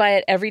drive by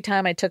it every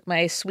time I took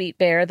my sweet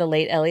bear, the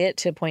late Elliot,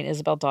 to Point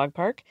Isabel Dog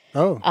Park.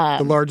 Oh,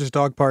 the largest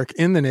dog park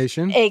in the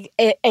nation.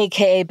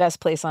 AKA best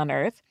place on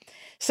earth.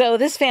 So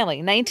this family,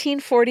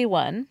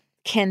 1941...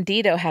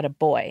 Candido had a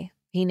boy.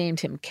 He named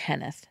him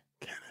Kenneth.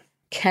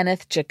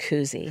 Kenneth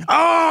Jacuzzi.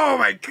 Oh,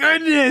 my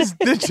goodness.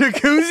 The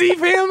Jacuzzi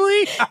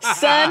family?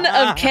 Son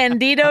of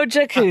Candido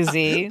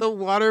Jacuzzi. The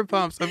water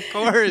pumps, of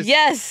course.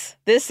 Yes.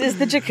 This is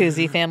the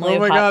Jacuzzi family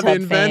of hot tub. Oh, my God. The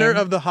inventor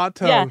of the hot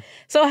tub. Yeah.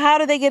 So how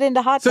do they get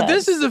into hot tubs? So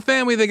this is the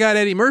family that got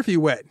Eddie Murphy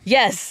wet.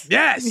 Yes.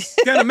 Yes.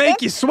 Gonna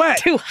make you sweat.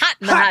 Too hot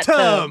in the hot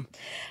tub.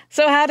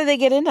 So how do they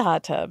get into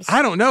hot tubs?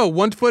 I don't know.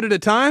 1 foot at a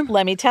time?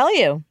 Let me tell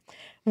you.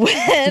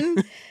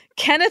 When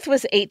Kenneth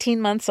was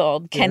 18 months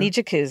old, Kenny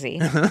Jacuzzi,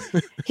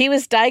 he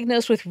was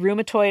diagnosed with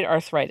rheumatoid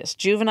arthritis,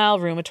 juvenile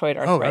rheumatoid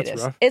arthritis. Oh,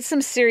 that's rough. It's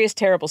some serious,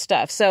 terrible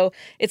stuff. So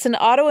it's an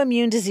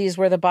autoimmune disease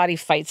where the body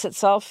fights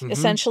itself,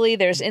 essentially.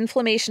 There's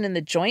inflammation in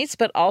the joints,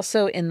 but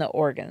also in the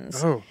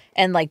organs. Oh.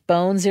 And like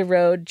bones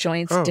erode,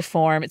 joints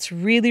deform. It's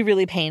really,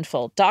 really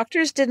painful.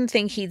 Doctors didn't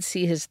think he'd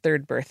see his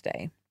third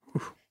birthday.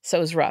 So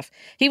it was rough.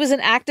 He was an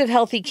active,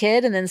 healthy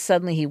kid, and then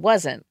suddenly he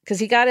wasn't because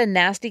he got a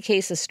nasty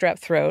case of strep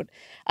throat,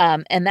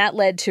 and that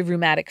led to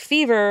rheumatic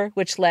fever,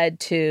 which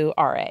led to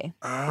RA.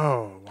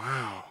 Oh,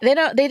 wow. They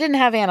didn't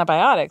have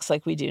antibiotics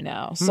like we do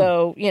now,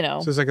 so you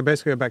know. So it's like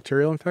basically a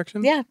bacterial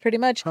infection? Yeah, pretty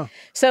much. Huh.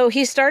 So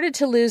he started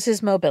to lose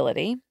his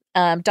mobility.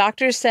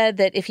 Doctors said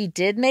that if he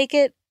did make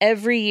it,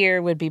 every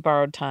year would be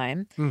borrowed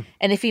time.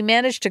 And if he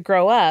managed to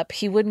grow up,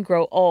 he wouldn't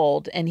grow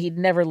old and he'd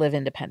never live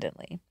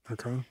independently.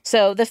 Okay.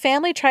 So the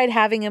family tried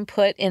having him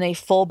put in a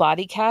full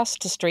body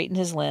cast to straighten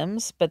his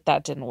limbs, but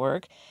that didn't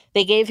work.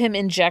 They gave him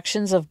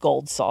injections of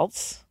gold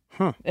salts,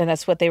 and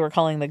that's what they were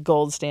calling the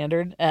gold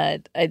standard.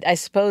 I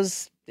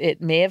suppose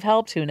it may have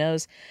helped. Who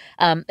knows?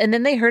 And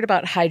then they heard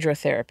about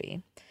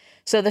hydrotherapy.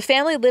 So the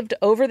family lived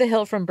over the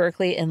hill from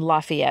Berkeley in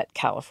Lafayette,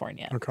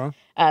 California. Okay.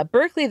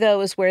 Berkeley, though,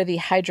 is where the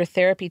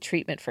hydrotherapy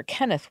treatment for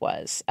Kenneth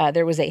was.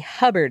 There was a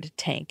Hubbard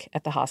tank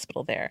at the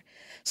hospital there.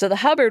 So the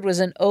Hubbard was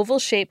an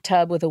oval-shaped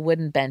tub with a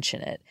wooden bench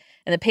in it.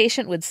 And the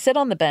patient would sit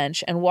on the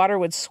bench and water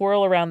would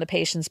swirl around the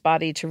patient's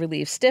body to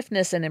relieve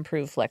stiffness and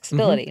improve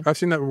flexibility. I've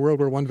seen that with World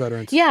War I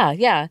veterans.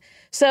 Yeah.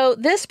 So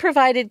this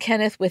provided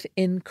Kenneth with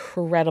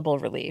incredible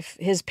relief.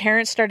 His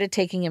parents started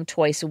taking him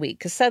twice a week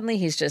because suddenly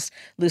he's just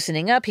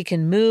loosening up. He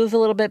can move a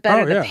little bit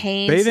better. The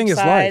pain Bathing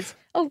subsides. is life.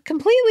 Oh,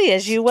 completely,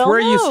 as you well know.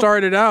 Where you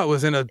started out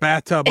was in a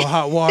bathtub of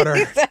hot water.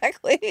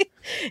 Exactly.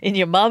 In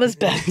your mama's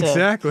bathtub.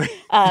 Exactly.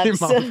 Your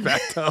mama's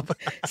bathtub.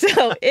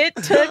 So it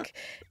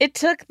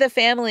took the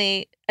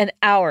family an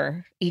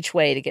hour each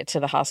way to get to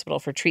the hospital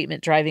for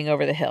treatment driving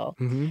over the hill.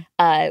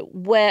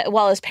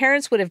 While his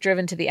parents would have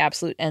driven to the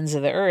absolute ends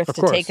of the earth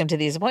to take him to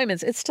these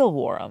appointments, it still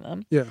wore on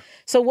them. Yeah.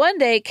 So one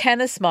day,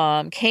 Kenneth's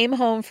mom came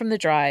home from the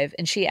drive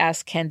and she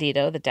asked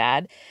Candido, the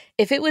dad,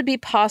 if it would be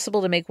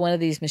possible to make one of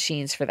these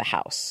machines for the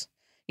house.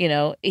 You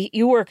know,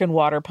 you work in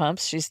water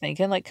pumps, she's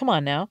thinking, like, come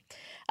on now.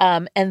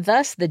 And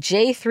thus the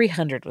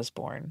J300 was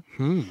born.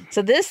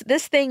 So this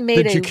thing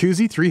made the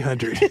Jacuzzi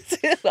 300.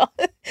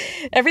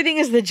 Everything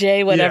is the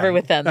J whatever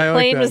with them. The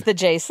plane was the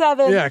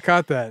J7. Yeah, I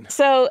caught that.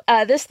 So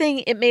this thing,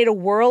 it made a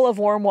whirl of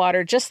warm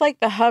water just like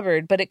the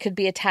Hubbard, but it could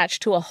be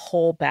attached to a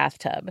whole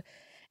bathtub.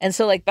 And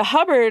so like the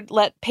Hubbard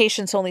let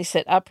patients only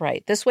sit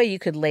upright. This way you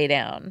could lay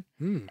down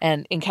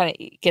and kind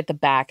of get the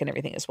back and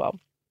everything as well.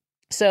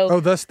 So,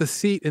 thus the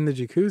seat in the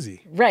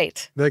jacuzzi.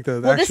 Right. Like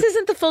this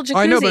isn't the full jacuzzi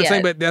I know, but I'm yet.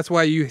 saying, but that's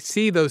why you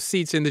see those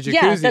seats in the jacuzzi.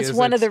 Yeah, that's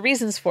one of the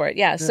reasons for it.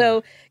 Yeah.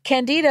 So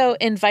Candido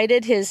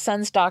invited his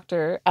son's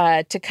doctor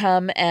to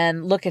come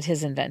and look at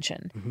his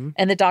invention.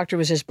 And the doctor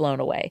was just blown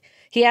away.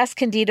 He asked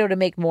Candido to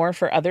make more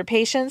for other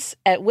patients,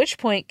 at which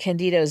point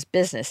Candido's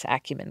business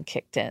acumen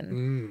kicked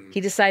in.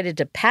 He decided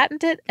to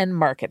patent it and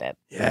market it.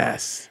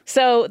 Yes.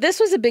 So this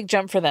was a big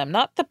jump for them.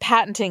 Not the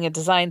patenting and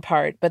design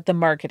part, but the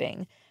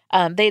marketing.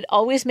 They'd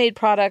always made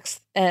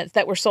products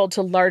that were sold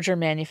to larger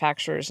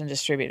manufacturers and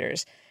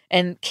distributors.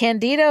 And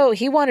Candido,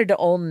 he wanted to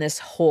own this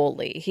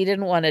wholly. He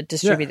didn't want to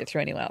distribute it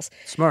through anyone else.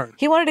 Smart.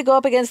 He wanted to go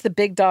up against the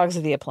big dogs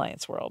of the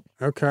appliance world.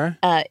 Okay.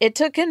 It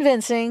took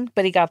convincing,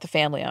 but he got the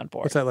family on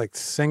board. What's that, like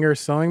Singer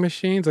sewing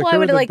machines? Like, well, I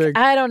would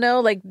I don't know,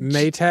 like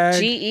Maytag?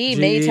 GE,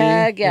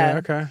 Maytag,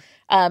 yeah.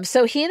 Okay.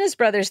 So he and his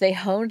brothers, they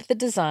honed the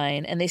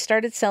design and they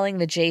started selling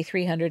the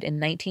J300 in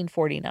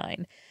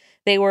 1949.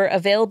 They were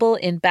available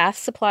in bath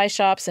supply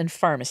shops and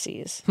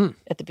pharmacies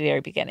at the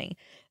very beginning.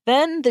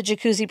 Then the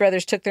Jacuzzi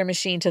brothers took their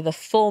machine to the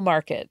full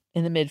market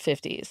in the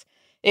mid-50s.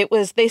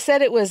 They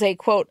said it was a,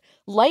 quote,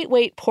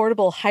 lightweight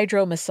portable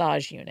hydro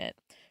massage unit,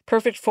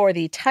 perfect for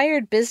the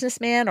tired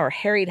businessman or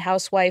harried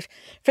housewife,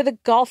 for the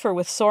golfer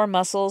with sore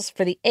muscles,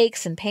 for the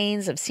aches and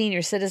pains of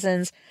senior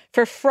citizens,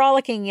 for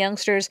frolicking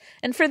youngsters,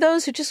 and for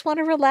those who just want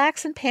to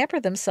relax and pamper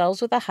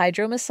themselves with a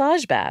hydro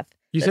massage bath.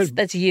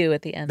 That's you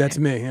at the end. That's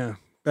me, yeah.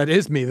 That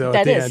is me, though,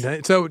 at the is.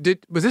 end. So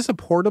was this a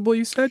portable,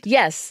 you said?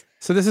 Yes.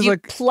 So this is you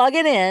plug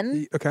it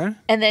in. Okay.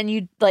 And then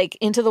you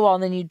into the wall,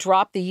 and then you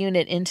drop the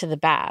unit into the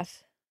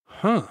bath.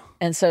 Huh.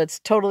 And so it's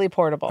totally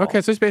portable.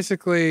 Okay, so it's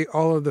basically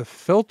all of the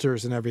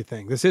filters and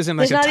everything. This isn't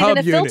like There's a tub not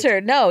even a unit.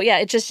 filter. No, yeah,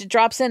 it just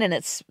drops in and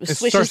it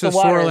swishes starts the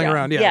water swirling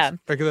around. Yeah.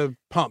 Like the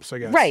pumps, I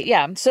guess. Right,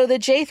 yeah. So the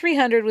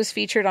J300 was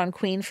featured on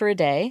Queen for a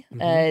Day,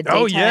 a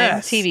daytime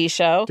TV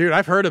show. Dude,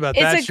 I've heard about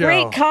that show. It's a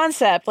great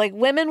concept. Like,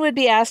 women would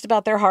be asked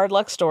about their hard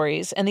luck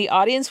stories, and the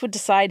audience would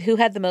decide who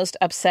had the most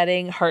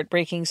upsetting,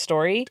 heartbreaking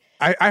story.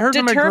 I heard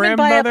from my determined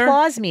grandmother. by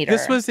applause meter.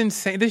 This was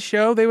insane. This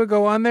show, they would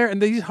go on there,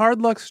 and these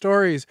hard luck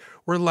stories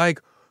were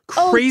like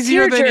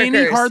crazier than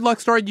any hard luck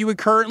story you would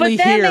currently hear.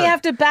 But then they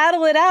have to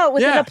battle it out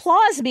with an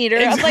applause meter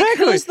of like,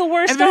 who's the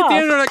worst and then off? at the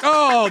end they're like,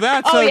 oh,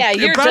 that's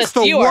you're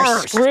the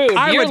worst. screwed.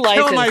 I Your would life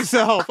kill is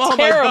myself. Oh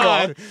terrible. my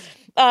God.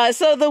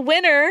 So the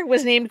winner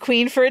was named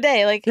Queen for a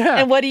day.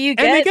 And what do you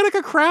get? And they get like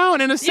a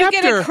crown and a scepter.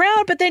 You get a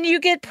crown, but then you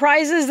get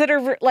prizes that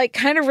are like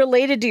kind of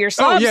related to your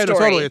sob story. No,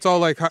 totally. It's all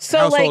like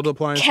household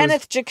appliances.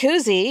 Kenneth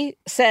Jacuzzi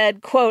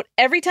said, quote,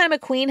 every time a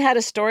queen had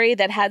a story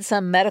that had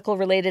some medical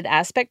related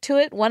aspect to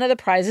it, one of the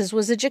prizes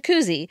was a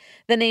jacuzzi.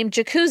 The name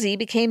jacuzzi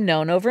became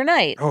known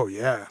overnight. Oh,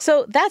 yeah.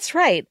 So that's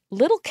right.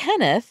 Little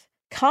Kenneth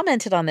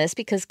commented on this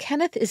because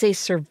Kenneth is a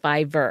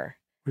survivor.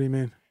 What do you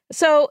mean?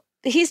 So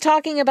he's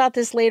talking about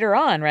this later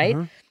on, right?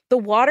 Uh-huh. The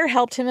water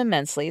helped him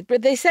immensely,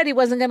 but they said he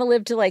wasn't going to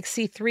live to like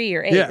C3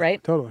 or 8,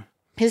 right? Totally.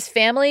 His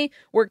family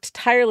worked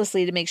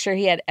tirelessly to make sure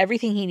he had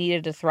everything he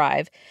needed to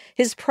thrive.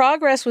 His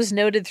progress was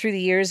noted through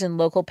the years in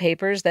local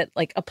papers that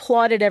like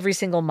applauded every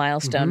single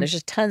milestone. There's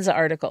just tons of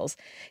articles.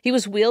 He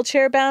was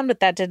wheelchair bound,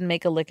 but that didn't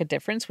make a lick of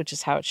difference, which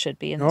is how it should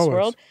be in this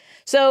world.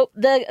 So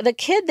the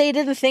kid they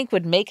didn't think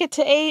would make it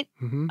to 8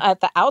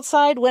 at the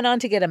outside went on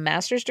to get a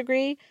master's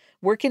degree,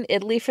 work in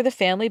Italy for the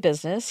family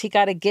business. He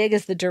got a gig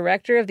as the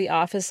director of the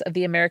Office of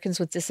the Americans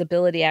with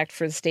Disability Act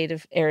for the state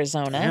of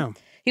Arizona. Damn.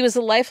 He was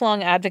a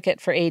lifelong advocate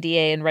for ADA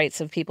and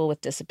rights of people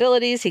with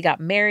disabilities. He got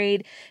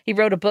married. He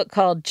wrote a book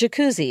called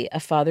Jacuzzi,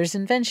 A Father's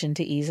Invention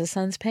to Ease a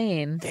Son's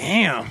Pain.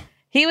 Damn.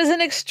 He was an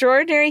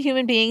extraordinary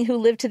human being who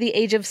lived to the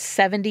age of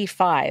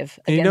 75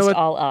 against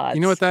all odds.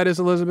 You know what that is,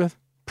 Elizabeth?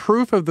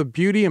 Proof of the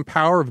beauty and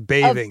power of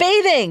bathing. Of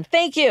bathing.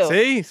 Thank you.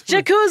 See?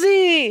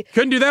 Jacuzzi.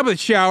 Couldn't do that with a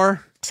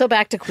shower. So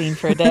back to Queen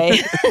for a day.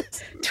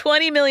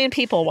 20 million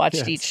people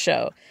watched each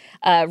show.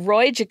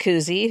 Roy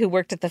Jacuzzi, who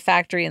worked at the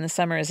factory in the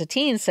summer as a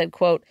teen, said,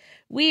 quote,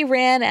 we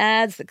ran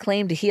ads that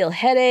claimed to heal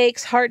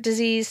headaches, heart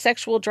disease,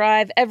 sexual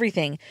drive,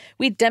 everything.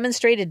 We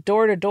demonstrated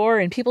door to door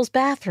in people's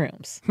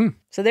bathrooms.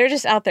 So they're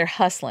just out there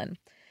hustling.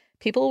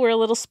 People were a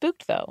little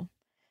spooked, though.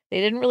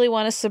 They didn't really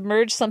want to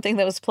submerge something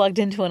that was plugged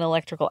into an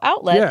electrical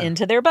outlet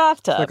into their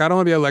bathtub. Like, I don't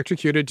want to be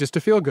electrocuted just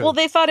to feel good. Well,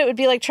 they thought it would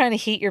be like trying to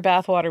heat your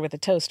bathwater with a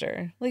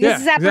toaster. Like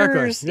Exactly.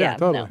 zappers. Yeah,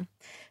 totally. No.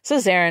 So,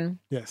 Zarin,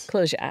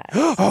 close your eyes.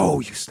 Oh,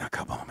 you snuck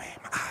up on me.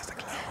 My eyes are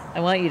closed. I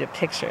want you to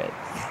picture it.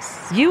 Yes.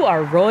 You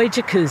are Roy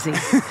Jacuzzi.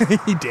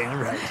 You damn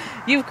right.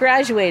 You've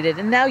graduated,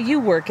 and now you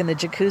work in the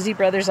Jacuzzi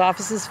Brothers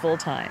offices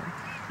full-time.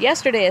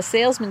 Yesterday, a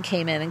salesman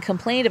came in and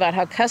complained about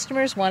how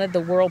customers wanted the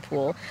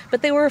Whirlpool,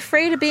 but they were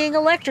afraid of being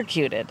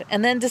electrocuted,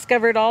 and then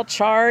discovered all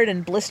charred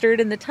and blistered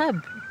in the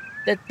tub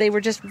that they were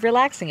just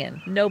relaxing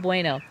in. No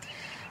bueno.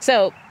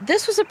 So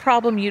this was a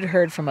problem you'd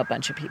heard from a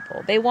bunch of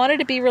people. They wanted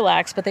to be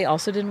relaxed, but they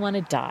also didn't want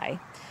to die.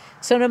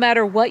 So no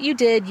matter what you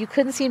did, you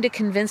couldn't seem to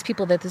convince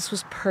people that this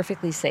was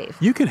perfectly safe.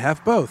 You can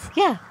have both.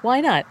 Yeah,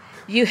 why not?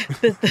 You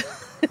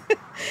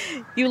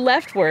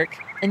left work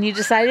and you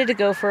decided to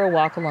go for a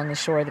walk along the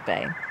shore of the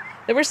bay.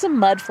 There were some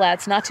mud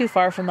flats not too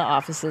far from the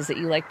offices that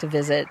you like to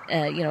visit,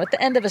 at the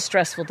end of a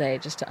stressful day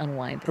just to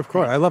unwind. Of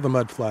course, I love a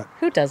mud flat.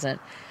 Who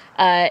doesn't?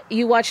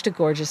 You watched a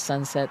gorgeous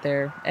sunset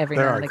there every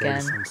now and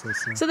again.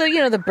 Sunsets, yeah. So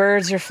the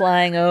birds are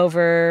flying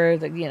over,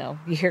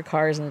 you hear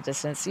cars in the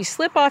distance. You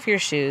slip off your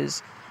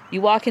shoes,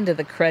 you walk into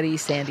the cruddy,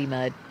 sandy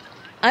mud.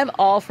 I'm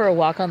all for a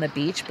walk on the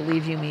beach,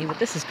 believe you me, but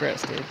this is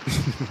gross, dude.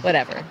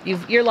 Whatever.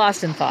 You're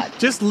lost in thought.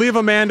 Just leave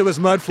a man to his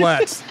mud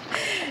flats.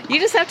 You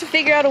just have to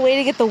figure out a way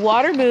to get the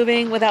water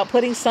moving without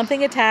putting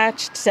something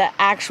attached to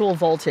actual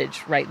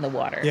voltage right in the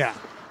water. Yeah.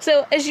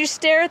 So as you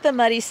stare at the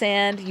muddy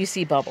sand, you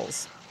see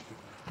bubbles.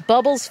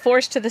 Bubbles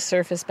forced to the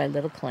surface by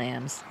little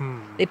clams.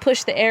 They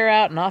push the air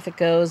out and off it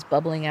goes,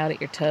 bubbling out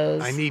at your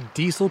toes. I need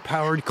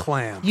diesel-powered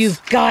clams.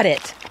 You've got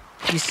it.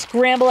 You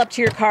scramble up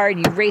to your car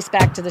and you race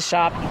back to the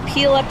shop. You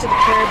peel up to the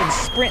curb and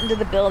sprint into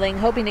the building,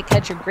 hoping to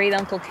catch your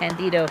great-uncle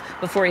Candido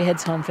before he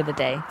heads home for the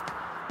day.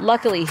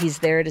 Luckily, he's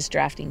there at his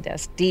drafting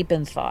desk, deep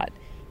in thought.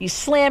 You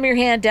slam your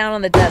hand down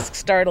on the desk,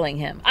 startling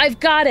him. I've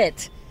got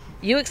it!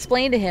 You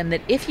explain to him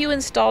that if you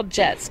installed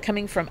jets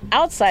coming from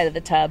outside of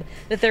the tub,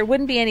 that there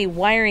wouldn't be any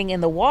wiring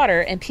in the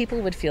water and people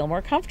would feel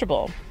more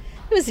comfortable.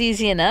 It was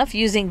easy enough,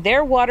 using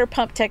their water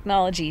pump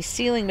technology,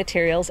 sealing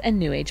materials, and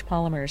new-age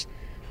polymers.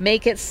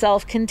 Make it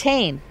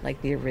self-contained,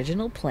 like the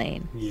original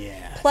plane.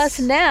 Yes. Plus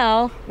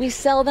now, we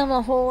sell them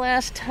a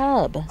whole-ass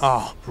tub.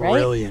 Oh,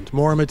 brilliant. Right?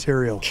 More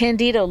material.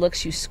 Candido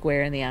looks you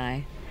square in the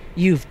eye.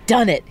 You've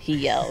done it, he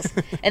yells.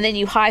 And then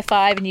you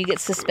high-five and you get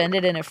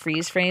suspended in a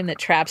freeze frame that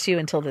traps you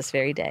until this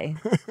very day.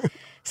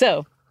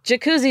 So,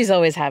 jacuzzis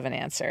always have an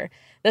answer.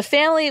 The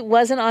family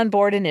wasn't on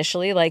board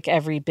initially, like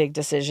every big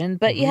decision,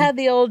 but you had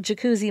the old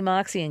jacuzzi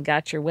moxie and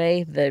got your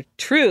way. The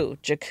true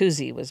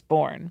jacuzzi was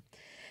born.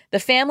 The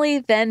family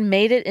then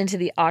made it into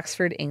the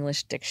Oxford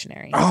English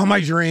Dictionary. Oh, my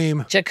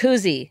dream.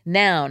 Jacuzzi,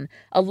 noun,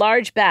 a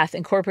large bath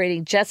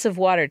incorporating jets of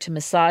water to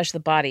massage the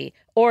body.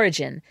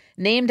 Origin,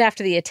 named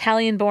after the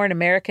Italian-born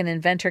American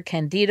inventor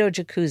Candido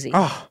Jacuzzi.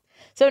 Oh.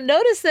 So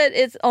notice that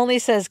it only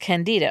says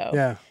Candido.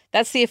 Yeah.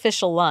 That's the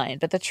official line.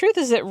 But the truth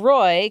is that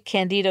Roy,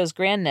 Candido's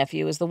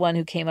grandnephew, is the one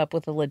who came up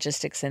with the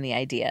logistics and the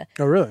idea.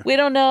 Oh, really? We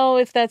don't know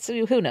if that's,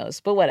 who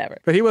knows, but whatever.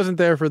 But he wasn't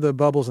there for the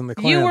bubbles and the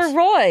clams. You were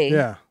Roy.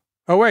 Yeah.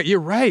 Oh, wait, you're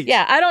right.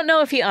 Yeah, I don't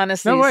know if he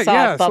honestly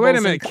saw bubbles. Wait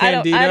a minute,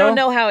 Candido. I don't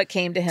know how it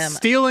came to him.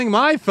 Stealing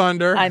my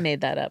thunder. I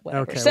made that up,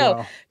 whatever. Okay, so,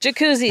 well.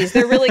 Jacuzzis,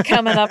 they're really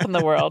coming up in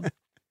the world.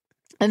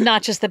 And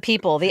not just the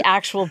people, the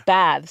actual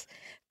baths.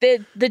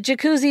 The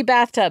jacuzzi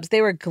bathtubs,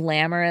 they were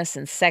glamorous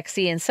and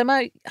sexy and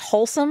somehow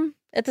wholesome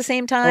at the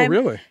same time. Oh,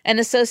 really? And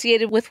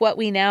associated with what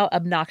we now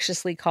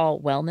obnoxiously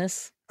call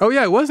wellness. Oh,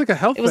 yeah, it was like a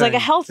health thing. It was like a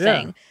health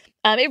thing.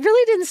 It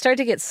really didn't start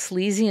to get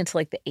sleazy until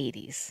like the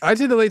 80s. I'd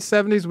say the late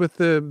 70s with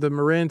the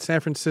Marin San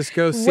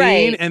Francisco scene,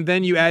 right. And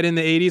then you add in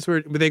the 80s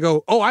where they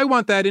go, oh, I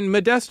want that in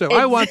Modesto.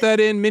 I want that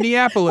in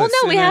Minneapolis.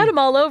 Well, no, we had them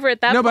all over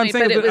at that point. No, but I'm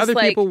saying it was other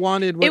people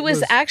wanted it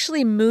was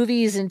actually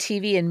movies and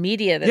TV and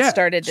media that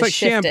started to like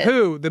shift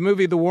Shampoo, the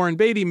movie, the Warren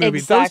Beatty movie.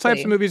 Exactly. Those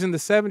types of movies in the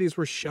 70s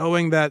were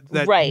showing that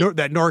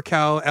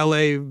NorCal,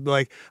 LA,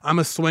 like, I'm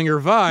a swinger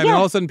vibe. And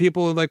all of a sudden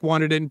people like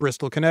wanted it in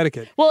Bristol,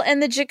 Connecticut. Well,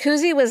 and the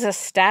jacuzzi was a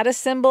status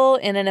symbol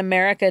in an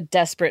America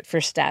desperate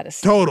for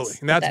status. Totally.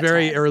 And that's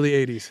very early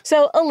 80s.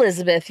 So,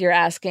 Elizabeth, you're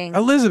asking.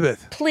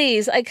 Elizabeth.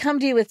 Please, I come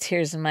to you with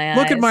tears in my eyes.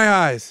 Look at my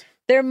eyes.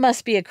 There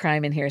must be a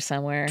crime in here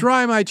somewhere.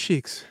 Dry my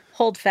cheeks.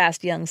 Hold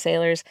fast, young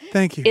sailors.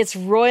 Thank you. It's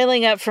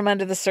roiling up from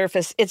under the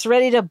surface. It's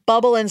ready to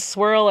bubble and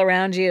swirl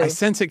around you. I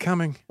sense it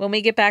coming. When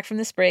we get back from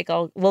this break,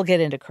 we'll get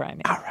into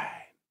crime. All right.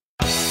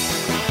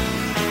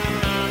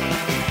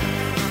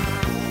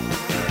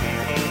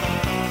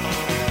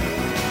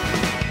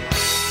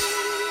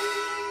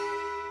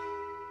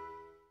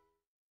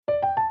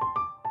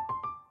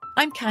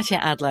 I'm Katya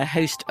Adler,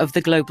 host of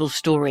The Global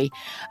Story.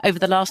 Over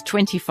the last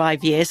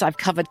 25 years, I've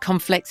covered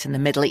conflicts in the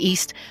Middle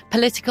East,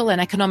 political and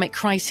economic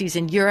crises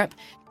in Europe,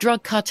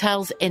 drug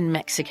cartels in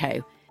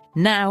Mexico.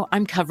 Now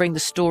I'm covering the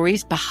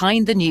stories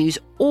behind the news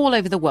all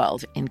over the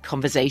world in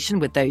conversation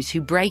with those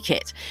who break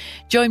it.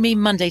 Join me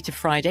Monday to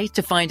Friday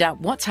to find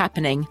out what's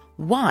happening,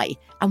 why,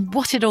 and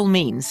what it all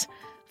means.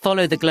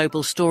 Follow The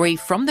Global Story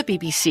from the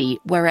BBC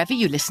wherever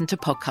you listen to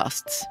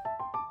podcasts.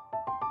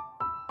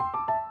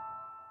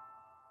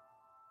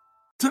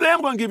 Today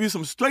I'm going to give you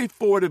some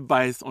straightforward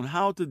advice on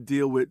how to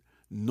deal with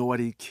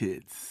naughty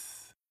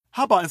kids.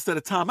 How about instead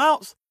of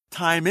timeouts,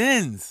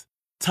 time-ins?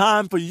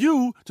 Time for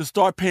you to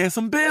start paying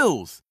some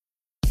bills.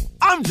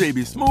 I'm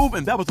JB Smoove,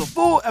 and that was a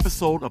full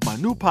episode of my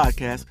new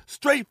podcast,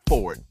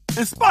 Straightforward,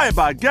 inspired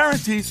by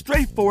guaranteed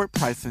straightforward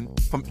pricing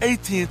from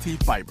AT&T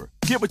Fiber.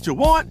 Get what you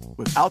want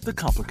without the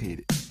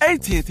complicated.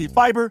 AT&T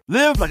Fiber,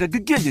 live like a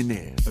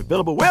gigillionaire.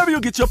 Available wherever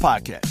you get your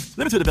podcast.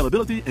 Limited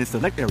availability in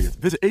select areas.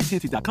 Visit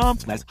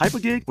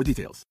AT&T.com/hypergig for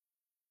details.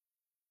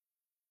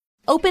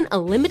 Open a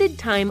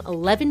limited-time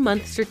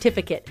 11-month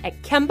certificate at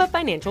Kemba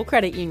Financial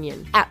Credit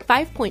Union. At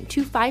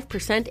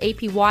 5.25%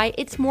 APY,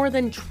 it's more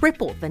than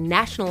triple the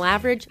national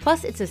average,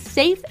 plus it's a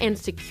safe and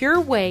secure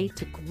way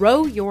to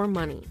grow your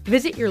money.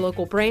 Visit your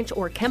local branch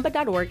or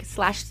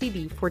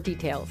kemba.org/cb for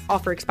details.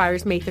 Offer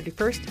expires May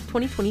 31st,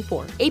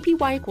 2024.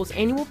 APY equals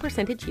annual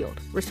percentage yield.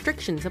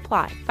 Restrictions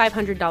apply.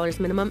 $500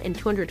 minimum and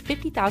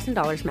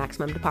 $250,000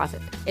 maximum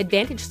deposit.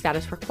 Advantage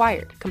status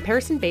required.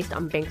 Comparison based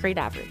on bank rate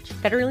average.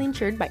 Federally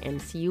insured by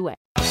NCUA.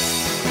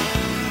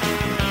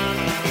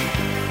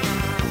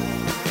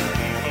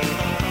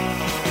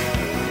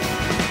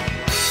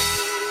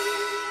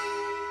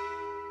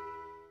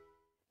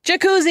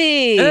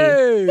 Jacuzzi!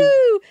 Hey!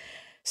 Woo!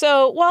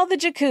 So while the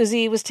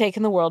jacuzzi was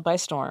taking the world by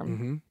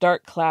storm,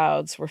 dark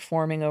clouds were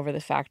forming over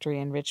the factory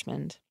in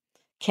Richmond.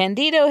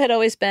 Candido had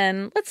always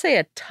been, let's say,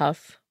 a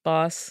tough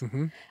boss.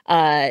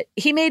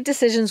 He made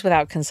decisions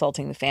without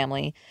consulting the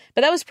family,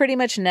 but that was pretty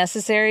much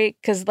necessary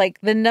because, like,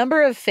 the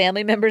number of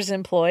family members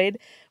employed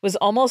was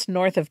almost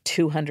north of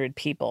 200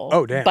 people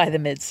by the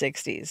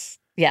mid-60s.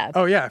 Yeah.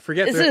 Oh, yeah.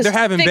 Forget they're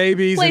having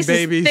babies and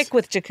babies. Thick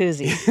with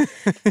jacuzzi.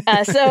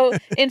 So,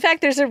 in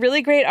fact, there's a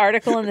really great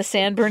article in the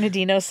San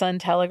Bernardino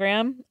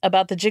Sun-Telegram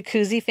about the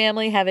jacuzzi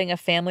family having a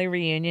family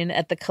reunion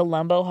at the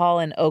Colombo Hall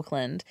in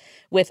Oakland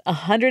with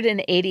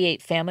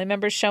 188 family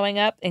members showing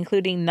up,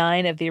 including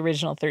 9 of the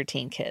original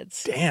 13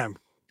 kids. Damn.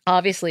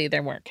 Obviously,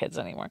 there weren't kids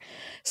anymore.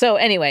 So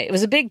anyway, it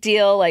was a big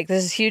deal. Like,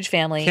 this is a huge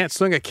family. Can't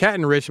swing a cat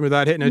in Richmond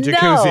without hitting a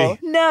jacuzzi.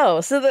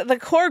 No. So the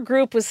core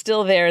group was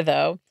still there,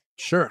 though.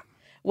 Sure.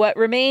 What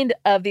remained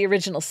of the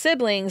original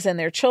siblings and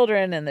their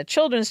children and the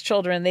children's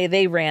children,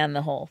 they ran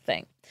the whole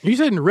thing. You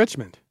said in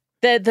Richmond.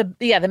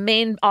 The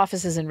main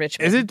office is in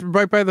Richmond. Is it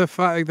right by the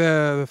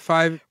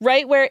five?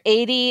 Right where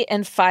 80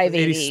 and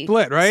 580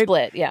 split, right?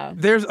 Split, yeah.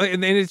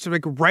 And it's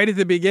like right at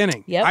the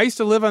beginning. Yep. I used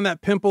to live on that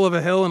pimple of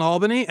a hill in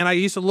Albany, and I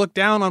used to look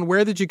down on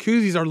where the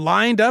jacuzzis are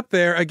lined up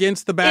there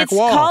against the back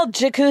wall. It's called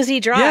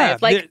Jacuzzi Drive.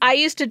 Yeah, I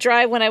used to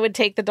drive when I would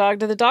take the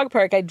dog to the dog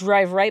park. I'd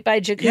drive right by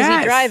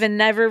Jacuzzi Drive and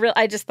never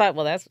I just thought,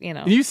 well, that's,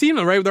 You've seen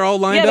them, right? They're all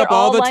lined up,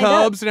 all the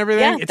tubs and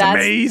everything. Yeah, it's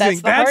amazing.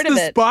 That's the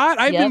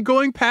spot. I've been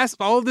going past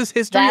all of this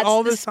history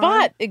all this time.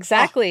 thought.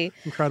 Exactly.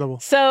 Oh, incredible.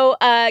 So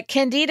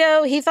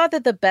Candido, he thought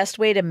that the best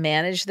way to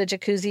manage the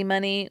jacuzzi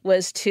money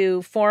was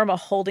to form a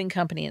holding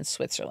company in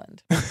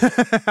Switzerland.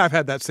 I've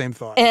had that same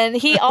thought. And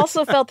he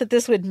also felt that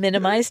this would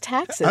minimize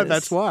taxes.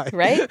 That's why.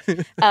 Right?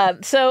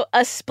 So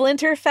a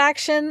splinter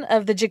faction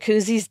of the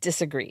jacuzzis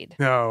disagreed.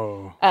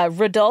 No.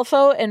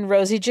 Rodolfo and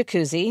Rosie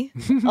Jacuzzi,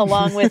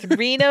 along with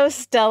Reno,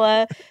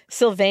 Stella,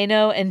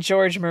 Silvano, and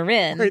George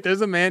Marin. Wait,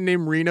 there's a man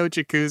named Reno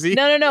Jacuzzi?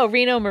 No,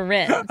 Reno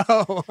Marin.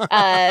 Oh.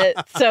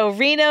 So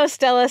Reno,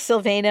 Stella,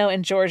 Silvano,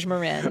 and George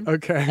Marin,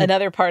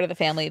 another part of the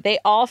family, they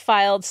all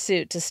filed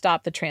suit to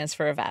stop the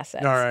transfer of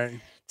assets. All right.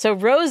 So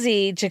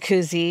Rosie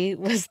Jacuzzi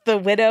was the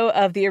widow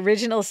of the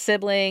original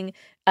sibling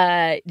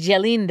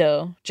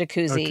Gialindo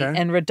Jacuzzi,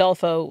 and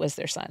Rodolfo was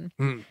their son.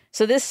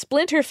 So this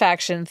splinter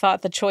faction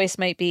thought the choice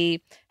might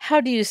be,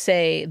 how do you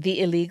say,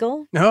 the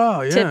illegal?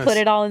 Oh, yes. To put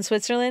it all in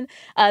Switzerland.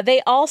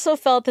 They also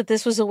felt that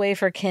this was a way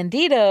for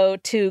Candido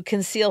to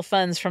conceal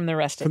funds from the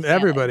rest of the family.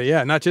 Everybody,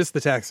 yeah, not just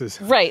the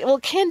taxes. Right. Well,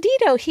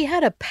 Candido, he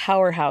had a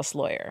powerhouse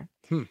lawyer.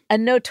 A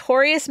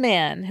notorious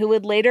man who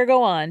would later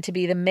go on to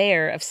be the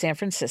mayor of San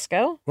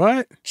Francisco.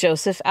 What?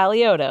 Joseph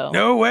Alioto.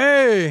 No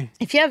way.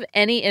 If you have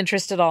any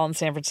interest at all in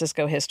San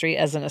Francisco history,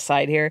 as an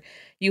aside here,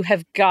 you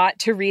have got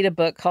to read a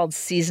book called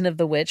Season of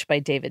the Witch by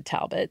David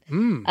Talbot.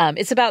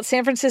 It's about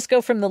San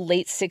Francisco from the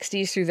late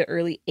 60s through the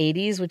early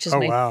 80s, which is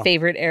my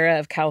favorite era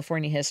of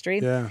California history.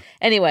 Yeah.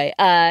 Anyway,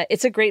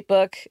 it's a great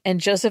book, and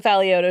Joseph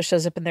Alioto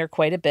shows up in there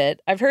quite a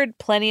bit. I've heard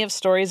plenty of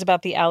stories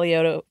about the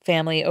Alioto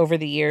family over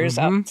the years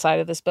outside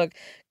of this book.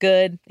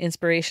 Good,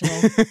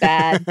 inspirational,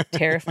 bad,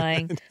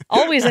 terrifying,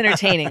 always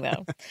entertaining,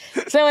 though.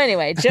 So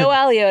anyway, Joe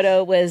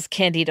Alioto was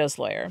Candido's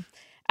lawyer.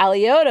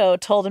 Alioto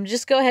told him,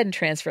 just go ahead and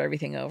transfer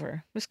everything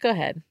over. Just go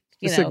ahead.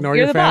 Just ignore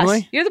your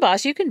family? Boss. You're the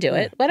boss. You can do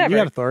it. Whatever. You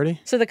got authority.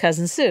 So the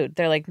cousins sued.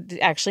 They're like,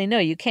 actually, no,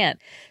 you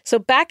can't. So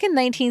back in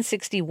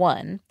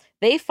 1961,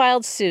 they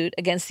filed suit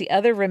against the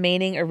other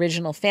remaining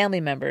original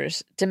family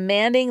members,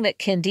 demanding that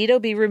Candido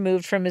be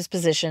removed from his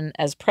position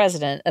as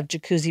president of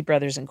Jacuzzi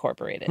Brothers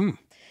Incorporated.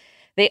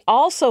 They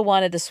also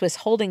wanted the Swiss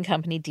holding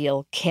company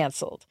deal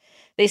canceled.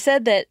 They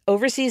said that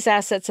overseas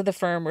assets of the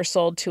firm were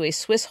sold to a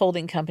Swiss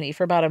holding company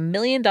for about $1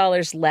 million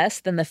less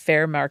than the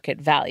fair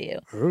market value.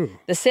 Ooh.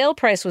 The sale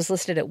price was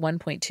listed at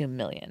 $1.2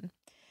 million.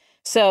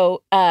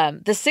 So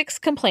the 6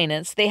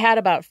 complainants, they had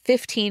about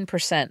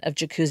 15% of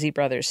Jacuzzi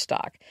Brothers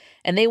stock,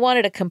 and they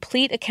wanted a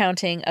complete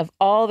accounting of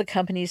all the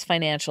company's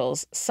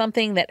financials,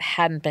 something that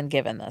hadn't been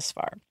given thus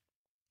far.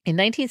 In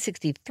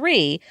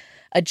 1963,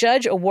 a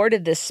judge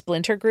awarded this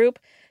splinter group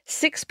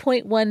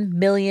 $6.1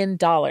 million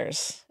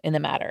in the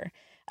matter.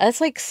 That's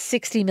like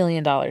 $60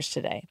 million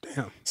today.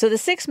 Damn. So the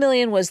 $6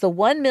 million was the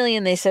 $1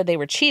 million they said they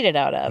were cheated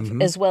out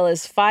of, as well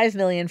as $5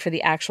 million for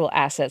the actual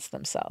assets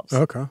themselves.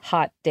 Okay.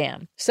 Hot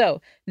damn.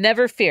 So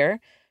never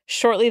fear.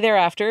 Shortly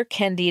thereafter,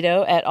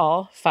 Candido et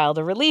al. Filed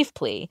a relief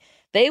plea.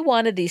 They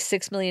wanted the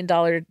 $6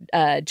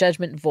 million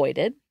judgment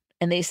voided,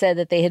 and they said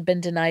that they had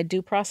been denied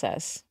due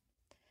process.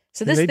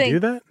 So Can this they thing, do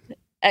that?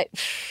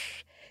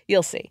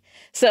 You'll see.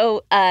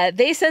 So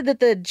they said that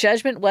the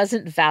judgment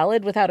wasn't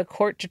valid without a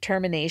court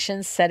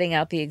determination setting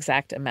out the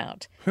exact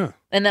amount. Huh.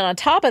 And then on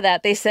top of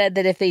that, they said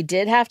that if they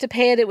did have to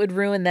pay it, it would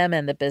ruin them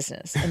and the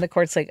business. And the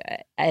court's like,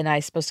 am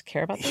I supposed to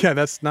care about that? Yeah,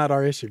 that's not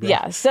our issue, bro.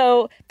 Yeah.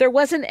 So there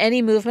wasn't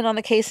any movement on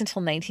the case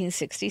until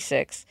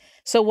 1966.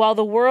 So while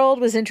the world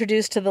was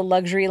introduced to the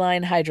luxury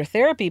line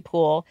hydrotherapy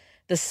pool,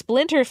 the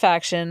splinter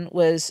faction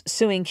was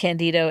suing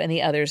Candido and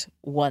the others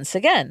once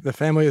again. The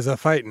family is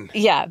a-fighting.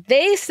 Yeah.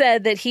 They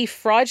said that he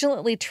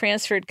fraudulently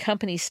transferred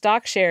company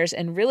stock shares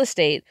and real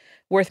estate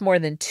worth more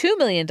than $2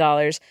 million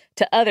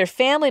to other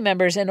family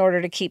members in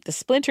order to keep the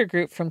splinter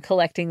group from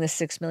collecting the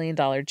 $6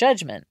 million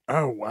judgment.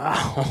 Oh,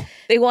 wow.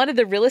 They wanted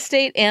the real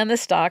estate and the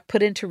stock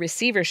put into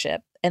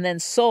receivership and then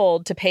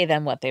sold to pay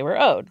them what they were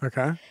owed.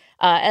 Okay.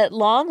 At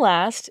long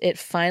last, it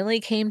finally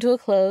came to a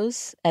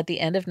close at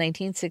the end of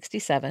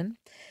 1967.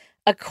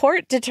 A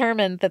court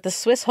determined that the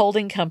Swiss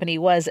holding company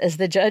was, as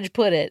the judge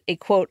put it, a,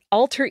 quote,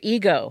 alter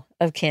ego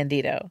of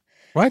Candido.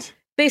 What?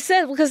 They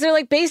said, because they're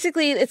like,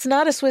 basically, it's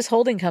not a Swiss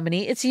holding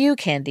company. It's you,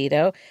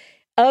 Candido.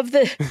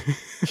 There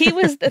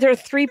are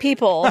 3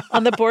 people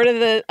on the board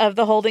of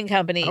the holding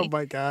company. Oh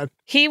my God.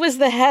 He was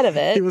the head of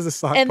it. He was a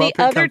sock and the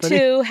puppet other company.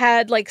 2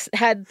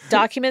 had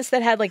documents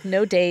that had like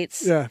no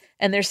dates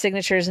and their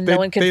signatures, and no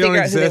one could figure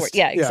out who they were.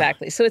 Yeah,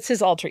 exactly. So it's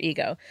his alter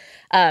ego.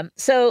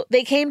 So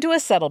they came to a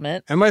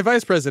settlement. And my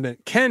vice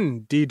president,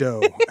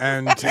 Candido.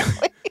 And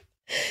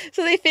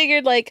so they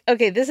figured, like,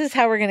 okay, this is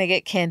how we're going to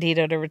get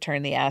Candido to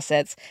return the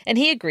assets. And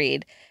he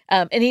agreed.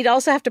 And he'd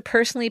also have to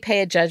personally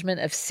pay a judgment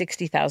of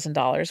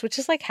 $60,000, which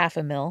is like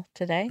 $500,000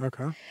 today.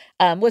 Okay.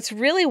 What's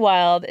really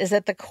wild is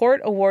that the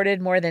court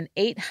awarded more than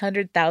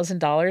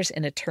 $800,000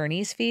 in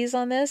attorney's fees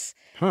on this.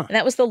 Huh. And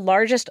that was the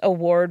largest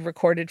award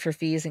recorded for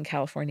fees in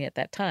California at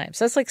that time.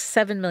 So that's like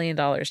 $7 million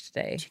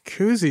today.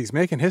 Jacuzzis,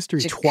 making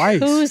history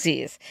twice.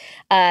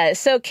 Jacuzzis.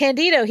 So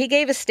Candido, he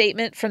gave a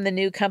statement from the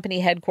new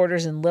company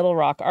headquarters in Little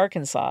Rock,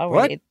 Arkansas.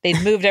 Where What?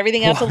 They'd moved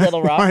everything out to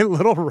Little Rock. Why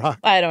Little Rock?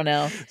 I don't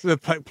know. So the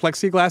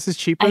plexiglass is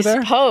cheaper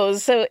I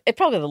suppose. So it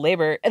probably the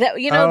labor.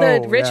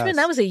 The Richmond,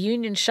 that was a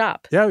union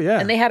shop. Yeah, yeah.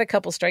 And they had a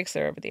couple strikes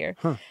there over the year.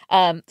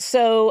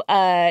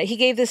 Huh. He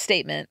gave this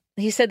statement.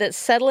 He said that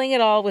settling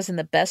it all was in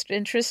the best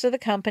interest of the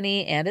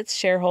company and its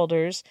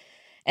shareholders.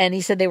 And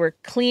he said they were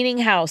cleaning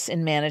house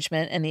in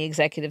management and the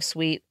executive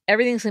suite.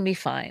 Everything's going to be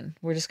fine.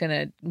 We're just going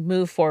to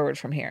move forward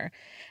from here.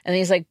 And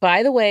he's like,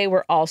 by the way,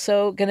 we're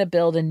also going to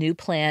build a new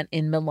plant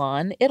in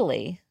Milan,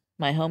 Italy,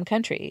 my home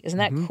country. Isn't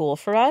that cool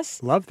for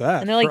us? Love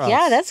that. And they're like,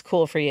 yeah, that's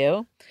cool for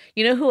you.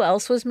 You know who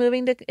else was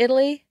moving to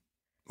Italy?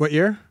 What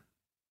year?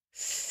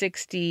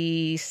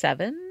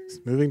 67.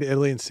 Moving to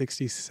Italy in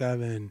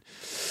 67.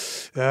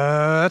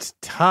 That's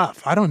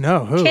tough. I don't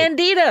know. Who?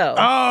 Candido.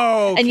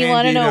 Oh, and you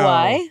want to know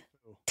why?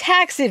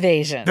 Tax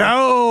evasion.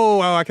 Oh,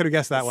 I could have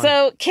guessed that one.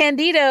 So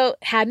Candido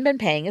hadn't been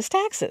paying his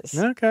taxes.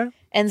 Okay.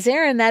 And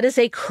Zarin, that is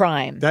a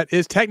crime. That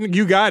is technically,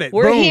 you got it.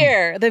 We're Boom.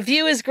 here. The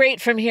view is great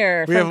from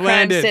here, we from have Crime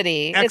landed.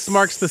 City. X it's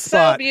marks the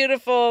spot. So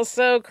beautiful,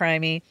 so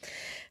crimey.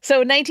 So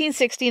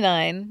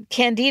 1969,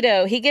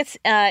 Candido, he gets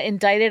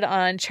indicted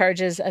on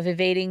charges of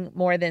evading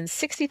more than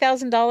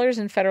 $60,000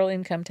 in federal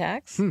income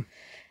tax.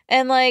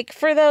 And like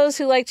for those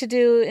who like to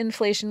do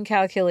inflation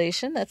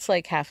calculation, that's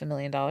like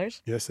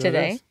 $500,000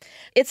 today.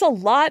 It's a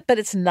lot, but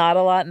it's not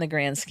a lot in the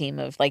grand scheme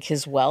of like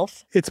his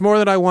wealth. It's more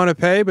than I want to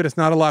pay, but it's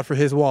not a lot for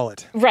his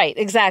wallet. Right,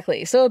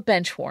 exactly. So a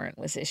bench warrant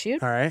was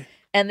issued. All right.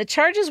 And the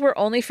charges were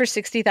only for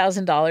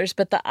 $60,000,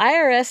 but the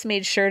IRS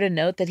made sure to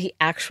note that he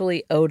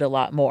actually owed a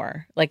lot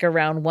more, like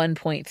around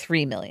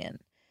 $1.3 million,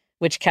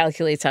 which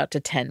calculates out to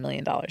 $10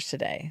 million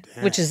today,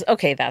 which is,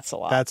 okay, that's a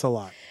lot. That's a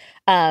lot.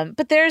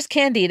 But there's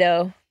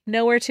Candido,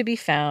 nowhere to be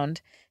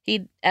found.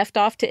 He effed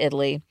off to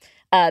Italy.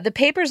 The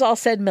papers all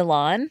said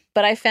Milan,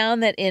 but I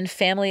found that in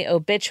family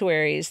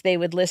obituaries, they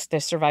would list their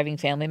surviving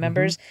family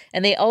members,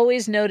 and they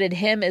always noted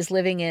him as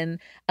living in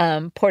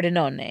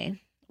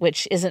Pordenone,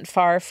 which isn't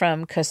far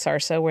from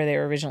Casarsa, where they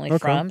were originally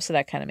from, so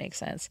that kind of makes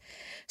sense.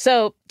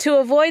 So to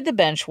avoid the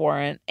bench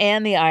warrant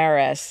and the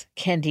IRS,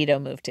 Candido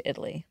moved to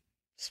Italy.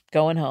 Just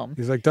going home.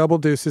 He's like, double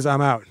deuces,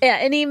 I'm out. Yeah,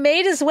 and he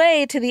made his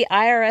way to the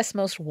IRS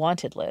most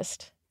wanted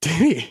list. Did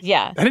he?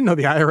 Yeah. I didn't know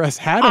the IRS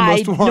had a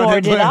most wanted list.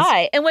 Nor did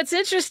I. And what's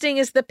interesting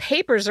is the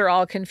papers are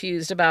all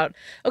confused about,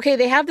 okay,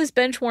 they have this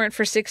bench warrant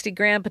for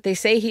 $60,000, but they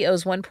say he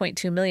owes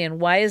 $1.2 million.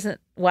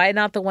 Why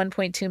not the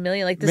 $1.2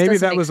 million? Like, this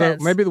doesn't make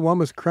sense. Maybe the one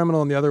was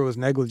criminal and the other was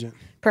negligent.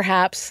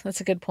 Perhaps. That's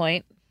a good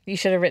point. You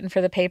should have written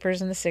for the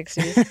papers in the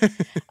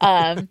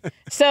 60s.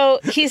 So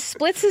he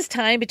splits his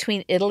time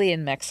between Italy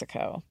and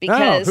Mexico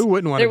because who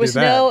wouldn't want to there was do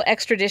that? no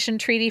extradition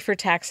treaty for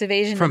tax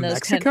evasion From in those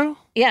Mexico?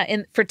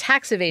 for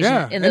tax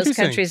evasion in those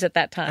countries at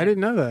that time. I didn't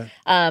know that.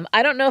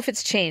 I don't know if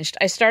it's changed.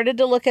 I started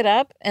to look it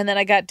up, and then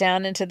I got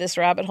down into this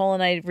rabbit hole,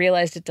 and I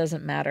realized it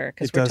doesn't matter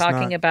because we're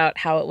talking about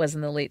how it was in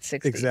the late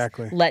 60s.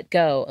 Exactly. Let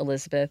go,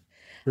 Elizabeth.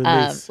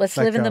 Release. Let's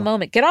live in the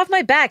moment. Get off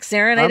my back,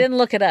 Zarin. I didn't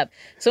look it up.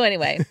 So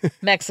anyway,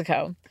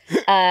 Mexico.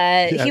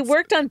 Yes. He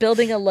worked on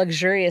building a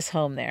luxurious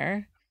home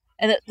there.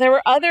 And there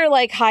were other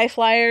like high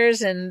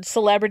flyers and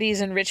celebrities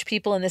and rich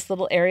people in this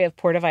little area of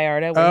Puerto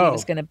Vallarta where he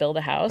was going to build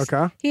a house.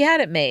 Okay. He had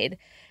it made.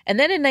 And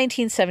then in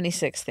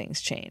 1976,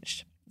 things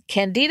changed.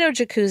 Candido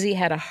Jacuzzi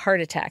had a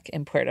heart attack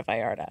in Puerto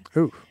Vallarta.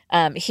 Ooh.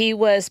 He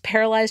was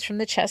paralyzed from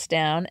the chest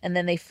down, and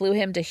then they flew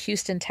him to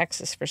Houston,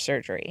 Texas for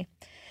surgery.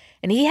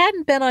 And he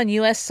hadn't been on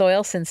U.S.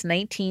 soil since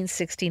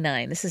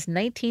 1969. This is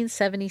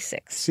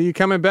 1976. See you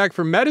coming back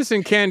for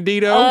medicine,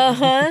 Candido.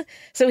 Uh-huh.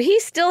 So he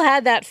still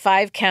had that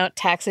 5-count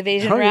tax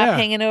evasion rap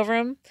hanging over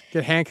him.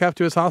 Get handcuffed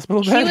to his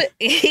hospital bed?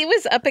 He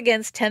was up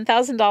against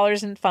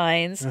 $10,000 in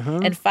fines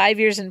and 5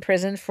 years in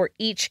prison for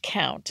each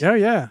count. Oh,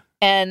 yeah.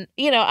 And,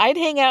 I'd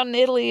hang out in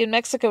Italy and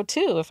Mexico,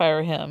 too, if I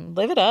were him.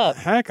 Live it up.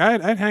 Heck,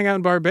 I'd hang out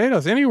in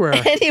Barbados, anywhere.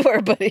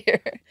 Anywhere but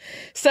here.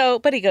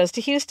 But he goes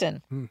to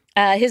Houston.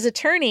 His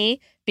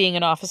attorney, being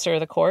an officer of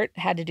the court,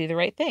 had to do the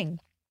right thing.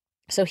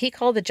 So he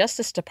called the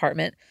Justice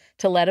Department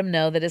to let him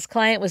know that his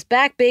client was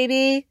back,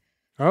 baby.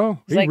 Oh,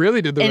 he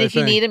really did the right thing. And if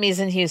you need him, he's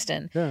in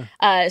Houston.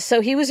 Yeah. So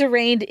he was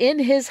arraigned in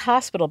his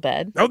hospital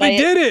bed. Oh, they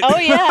did it! Oh,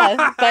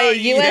 yeah. By a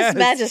U.S.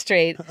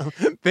 magistrate.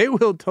 They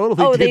will totally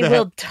do that. Oh, they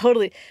will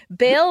totally.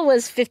 Bail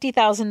was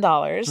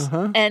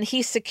 $50,000, and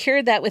he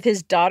secured that with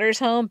his daughter's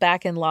home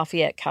back in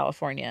Lafayette,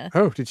 California.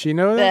 Oh, did she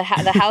know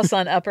that? The house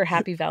on Upper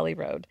Happy Valley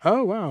Road.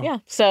 Oh, wow. Yeah.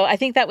 So I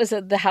think that was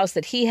the house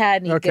that he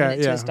had, and he'd given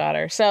it to his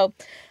daughter. So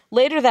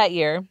later that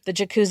year, the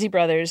Jacuzzi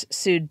brothers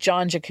sued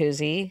John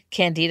Jacuzzi,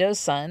 Candido's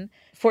son,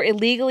 for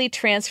illegally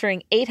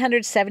transferring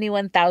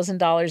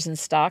 $871,000 in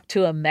stock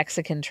to a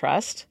Mexican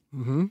trust.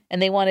 And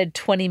they wanted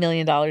 $20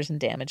 million in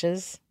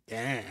damages.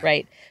 Damn.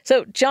 Right.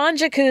 So John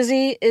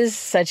Jacuzzi is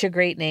such a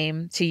great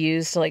name to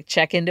use to like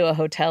check into a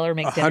hotel or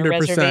make dinner 100%.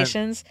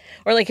 reservations.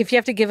 Or like if you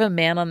have to give a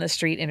man on the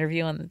street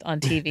interview on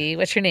TV.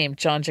 What's your name?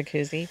 John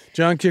Jacuzzi.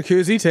 John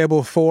Jacuzzi,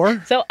 table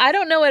 4. So I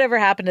don't know whatever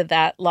happened to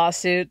that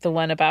lawsuit, the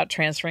one about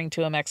transferring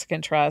to a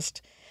Mexican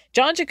trust.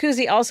 John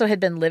Jacuzzi also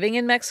had been living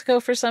in Mexico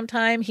for some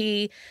time.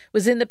 He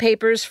was in the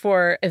papers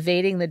for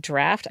evading the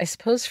draft, I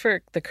suppose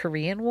for the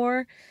Korean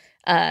War,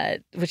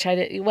 which I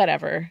did,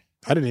 whatever.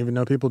 I didn't even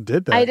know people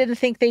did that. I didn't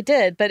think they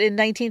did, but in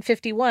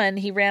 1951,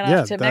 he ran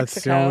off to Mexico. Yeah,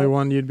 that's the only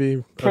one you'd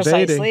be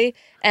Precisely. evading.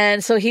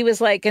 And so he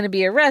was like going to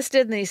be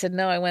arrested, and then he said,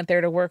 no, I went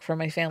there to work for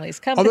my family's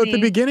company. Although at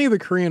the beginning of the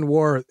Korean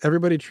War,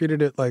 everybody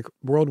treated it like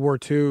World War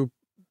II,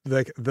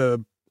 like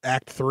the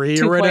Act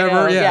 3 or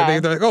whatever. Yeah.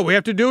 They're like, oh, we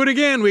have to do it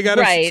again. We got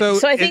to. Right. So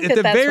I think at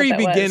the that's very what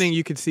that beginning, was.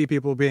 you could see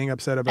people being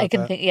upset about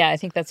that. I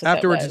think that's what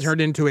Afterwards, that was. it turned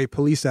into a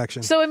police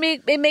action. So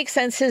it makes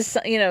sense. His,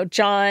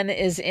 John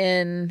is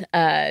in,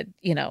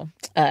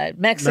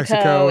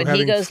 Mexico, and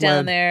he goes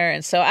down there.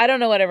 And so I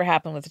don't know whatever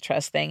happened with the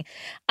trust thing.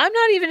 I'm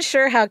not even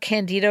sure how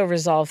Candido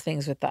resolved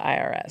things with the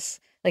IRS.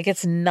 Like,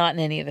 it's not in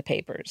any of the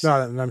papers. No,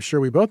 and I'm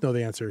sure we both know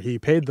the answer. He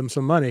paid them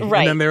some money. Right.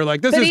 And then they were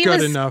like, this is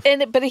good enough.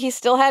 But he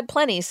still had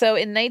plenty. So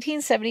in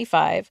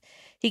 1975,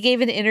 he gave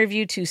an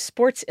interview to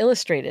Sports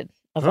Illustrated,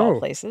 of all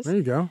places. There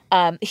you go.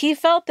 He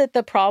felt that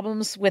the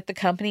problems with the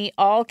company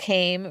all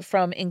came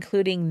from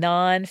including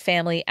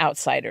non-family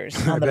outsiders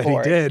on the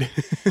board. He did.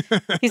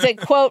 He said,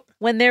 quote,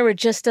 when there were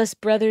just us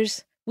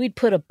brothers, we'd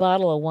put a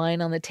bottle of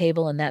wine on the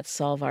table and that'd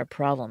solve our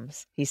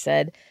problems. He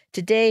said,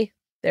 today,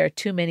 there are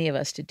too many of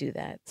us to do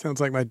that. Sounds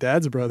like my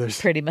dad's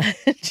brothers. Pretty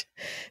much.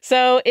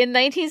 So in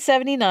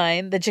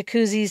 1979, the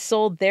Jacuzzis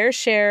sold their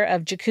share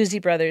of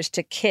Jacuzzi Brothers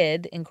to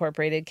Kidd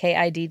Incorporated,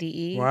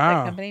 KIDDE,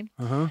 that company,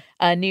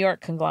 a New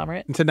York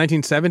conglomerate. Until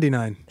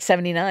 1979.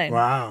 79.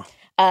 Wow.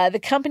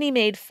 The company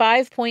made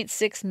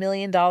 $5.6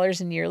 million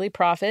in yearly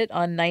profit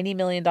on $90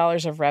 million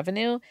of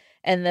revenue,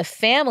 and the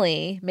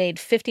family made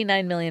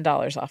 $59 million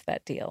off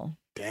that deal.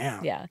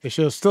 Damn. Yeah. They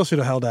still should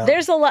have held out.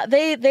 There's a lot.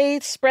 They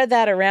spread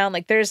that around.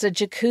 Like, there's a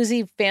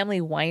Jacuzzi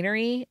family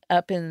winery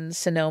up in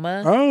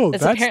Sonoma. Oh,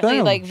 that's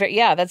apparently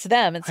them. That's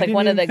them. It's like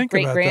one of the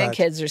great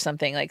grandkids or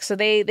something. Like, so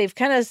they've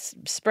kind of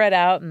spread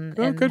out and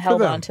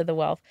held on to the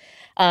wealth.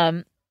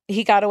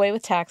 He got away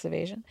with tax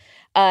evasion.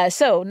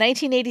 So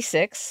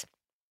 1986,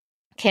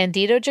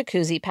 Candido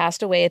Jacuzzi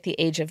passed away at the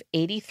age of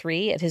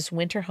 83 at his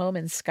winter home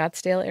in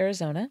Scottsdale,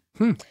 Arizona.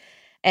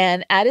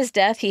 And at his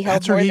death, he held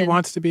That's where he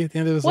wants to be at the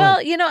end of his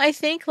life. Well, I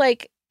think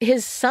like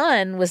his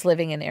son was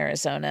living in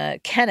Arizona,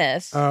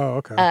 Kenneth. Oh,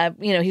 okay.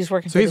 He's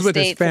working. So for he's the with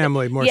state his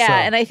family more yeah, so.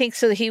 and I think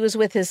so. He was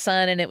with his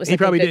son, and it was he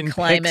probably a good didn't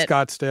climate. pick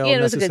Scottsdale. Yeah,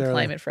 it was a necessarily. good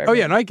climate for Oh everyone.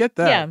 yeah, and I get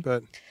that. Yeah.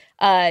 But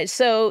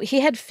so he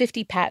had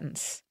 50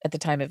 patents at the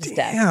time of his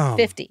Damn. death.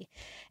 50.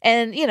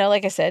 And,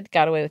 like I said,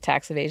 got away with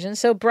tax evasion.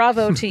 So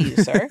bravo to you,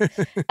 sir.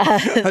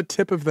 A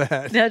tip of the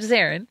hat. Now,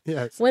 Zarin,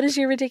 yes. What is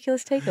your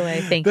ridiculous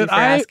takeaway? Thank you for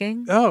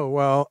asking. Oh,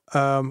 well,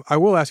 I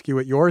will ask you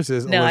what yours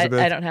is, No, Elizabeth.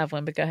 I don't have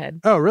one, but go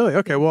ahead. Oh, really?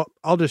 Okay, well,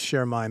 I'll just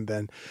share mine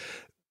then.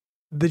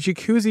 The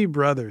Jacuzzi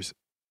brothers,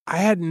 I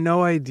had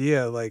no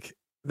idea,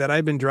 that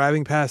I'd been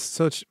driving past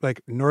such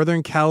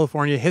Northern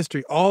California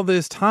history all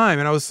this time,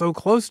 and I was so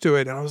close to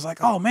it, and I was like,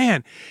 oh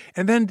man.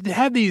 And then to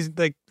have these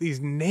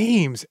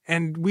names,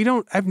 and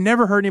I've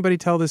never heard anybody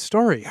tell this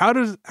story. How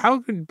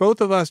could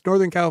both of us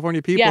Northern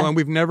California people, and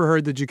we've never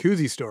heard the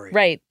Jacuzzi story?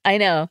 Right, I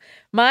know.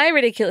 My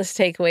ridiculous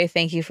takeaway,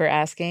 thank you for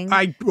asking.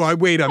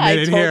 Wait a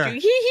minute here. You,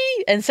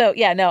 hee. And so,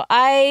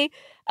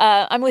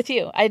 I'm with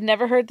you. I'd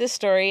never heard this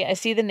story. I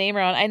see the name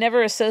around. I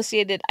never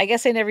associated. I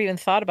guess I never even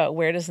thought about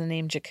where does the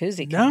name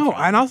Jacuzzi come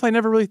from. And also I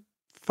never really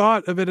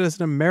thought of it as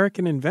an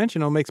American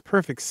invention. It makes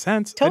perfect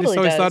sense. Totally I just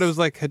always does. thought it was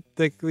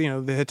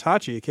the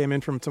Hitachi. It came in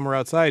from somewhere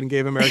outside and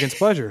gave Americans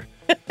pleasure.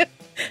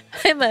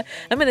 I'm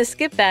going to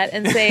skip that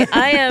and say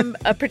I am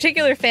a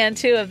particular fan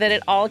too of that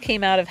it all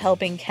came out of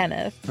helping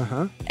Kenneth,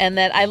 and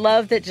that I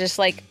love that just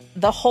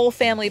the whole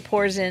family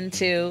pours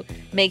into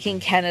making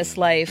Kenneth's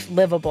life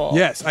livable.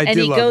 Yes, I do love that. And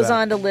he goes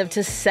on to live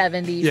to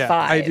 75. Yeah,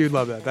 I do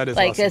love that. That is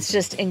awesome. It's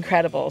just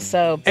incredible.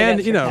 So,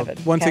 and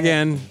once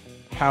again,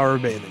 power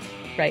of bathing.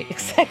 Right,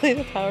 exactly,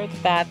 the power of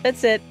the bath.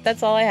 That's it.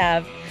 That's all I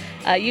have.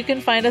 You can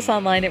find us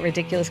online at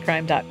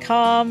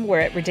ridiculouscrime.com.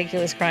 We're at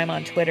Ridiculous Crime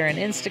on Twitter and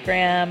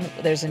Instagram.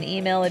 There's an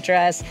email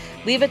address.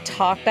 Leave a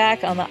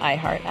talkback on the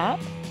iHeart app.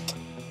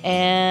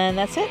 And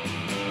that's it.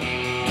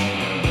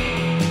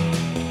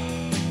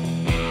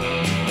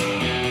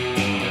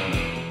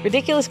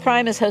 Ridiculous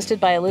Crime is hosted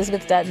by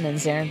Elizabeth Dutton and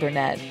Zarin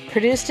Burnett.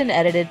 Produced and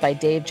edited by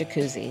Dave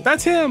Jacuzzi.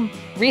 That's him!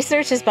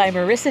 Research is by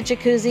Marissa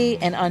Jacuzzi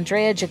and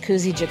Andrea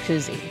Jacuzzi.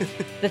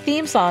 The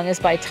theme song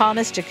is by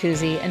Thomas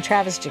Jacuzzi and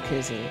Travis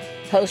Jacuzzi.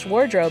 Post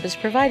wardrobe is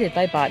provided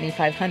by Botany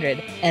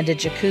 500 and a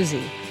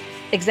Jacuzzi.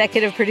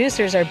 Executive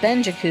producers are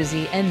Ben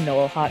Jacuzzi and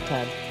Noel Hot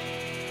Tub.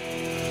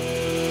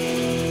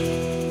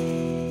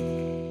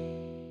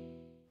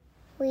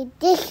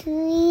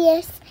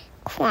 Ridiculous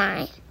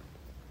Crime.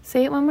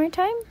 Say it one more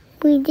time.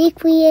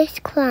 Ridiculous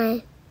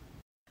Crime.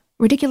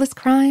 Ridiculous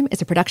Crime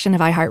is a production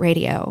of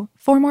iHeartRadio.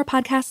 For more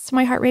podcasts from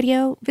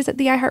iHeartRadio, visit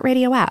the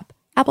iHeartRadio app,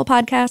 Apple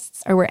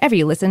Podcasts, or wherever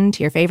you listen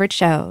to your favorite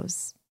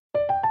shows.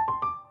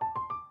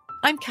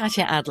 I'm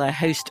Katya Adler,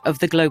 host of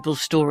The Global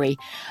Story.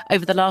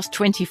 Over the last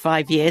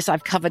 25 years,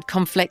 I've covered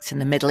conflicts in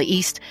the Middle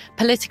East,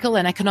 political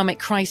and economic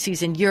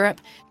crises in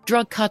Europe,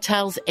 drug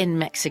cartels in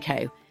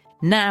Mexico.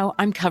 Now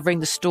I'm covering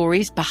the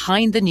stories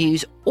behind the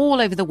news all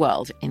over the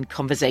world in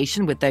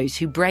conversation with those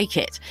who break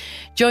it.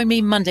 Join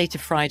me Monday to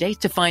Friday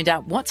to find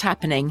out what's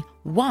happening,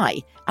 why,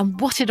 and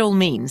what it all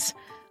means.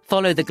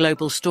 Follow The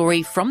Global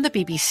Story from the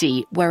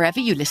BBC wherever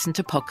you listen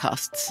to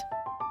podcasts.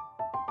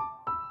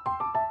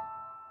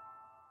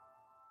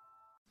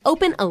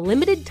 Open a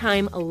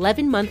limited-time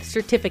 11-month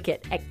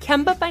certificate at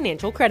Kemba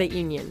Financial Credit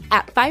Union.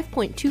 At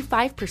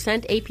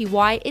 5.25%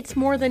 APY, it's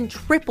more than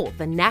triple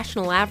the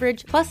national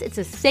average, plus it's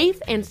a safe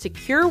and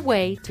secure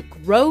way to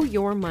grow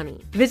your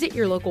money. Visit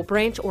your local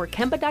branch or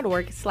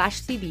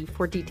kemba.org/cd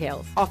for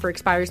details. Offer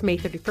expires May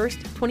 31st,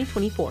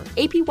 2024.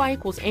 APY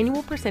equals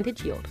annual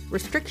percentage yield.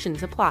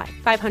 Restrictions apply.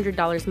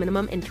 $500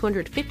 minimum and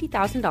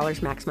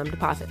 $250,000 maximum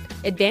deposit.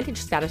 Advantage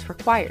status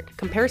required.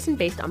 Comparison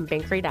based on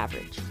bank rate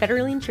average.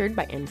 Federally insured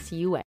by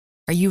NCUA.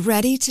 Are you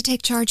ready to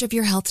take charge of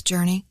your health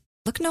journey?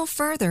 Look no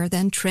further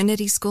than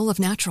Trinity School of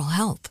Natural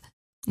Health.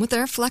 With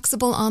their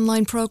flexible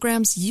online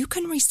programs, you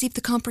can receive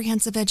the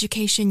comprehensive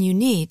education you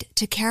need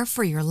to care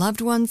for your loved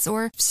ones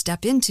or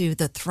step into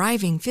the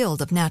thriving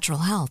field of natural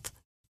health.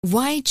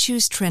 Why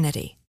choose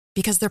Trinity?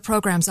 Because their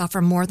programs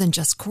offer more than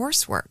just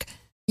coursework.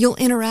 You'll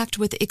interact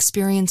with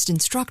experienced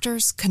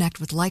instructors, connect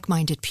with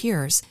like-minded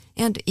peers,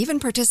 and even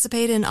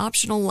participate in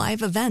optional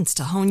live events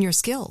to hone your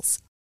skills.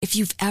 If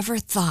you've ever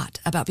thought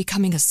about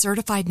becoming a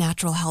certified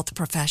natural health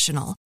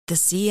professional, the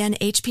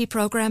CNHP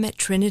program at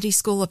Trinity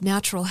School of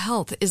Natural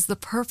Health is the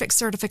perfect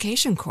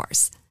certification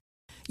course.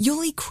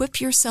 You'll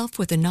equip yourself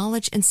with the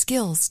knowledge and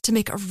skills to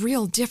make a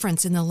real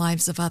difference in the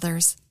lives of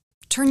others.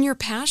 Turn your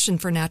passion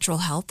for natural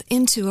health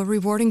into a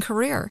rewarding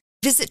career.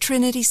 Visit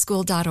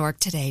trinityschool.org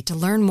today to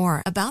learn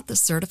more about the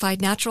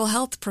Certified Natural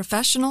Health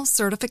Professional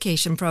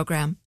Certification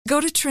Program.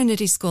 Go to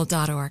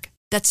trinityschool.org.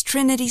 That's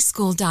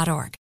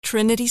trinityschool.org.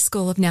 Trinity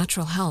School of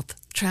Natural Health.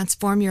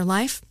 Transform your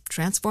life,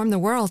 transform the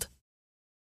world.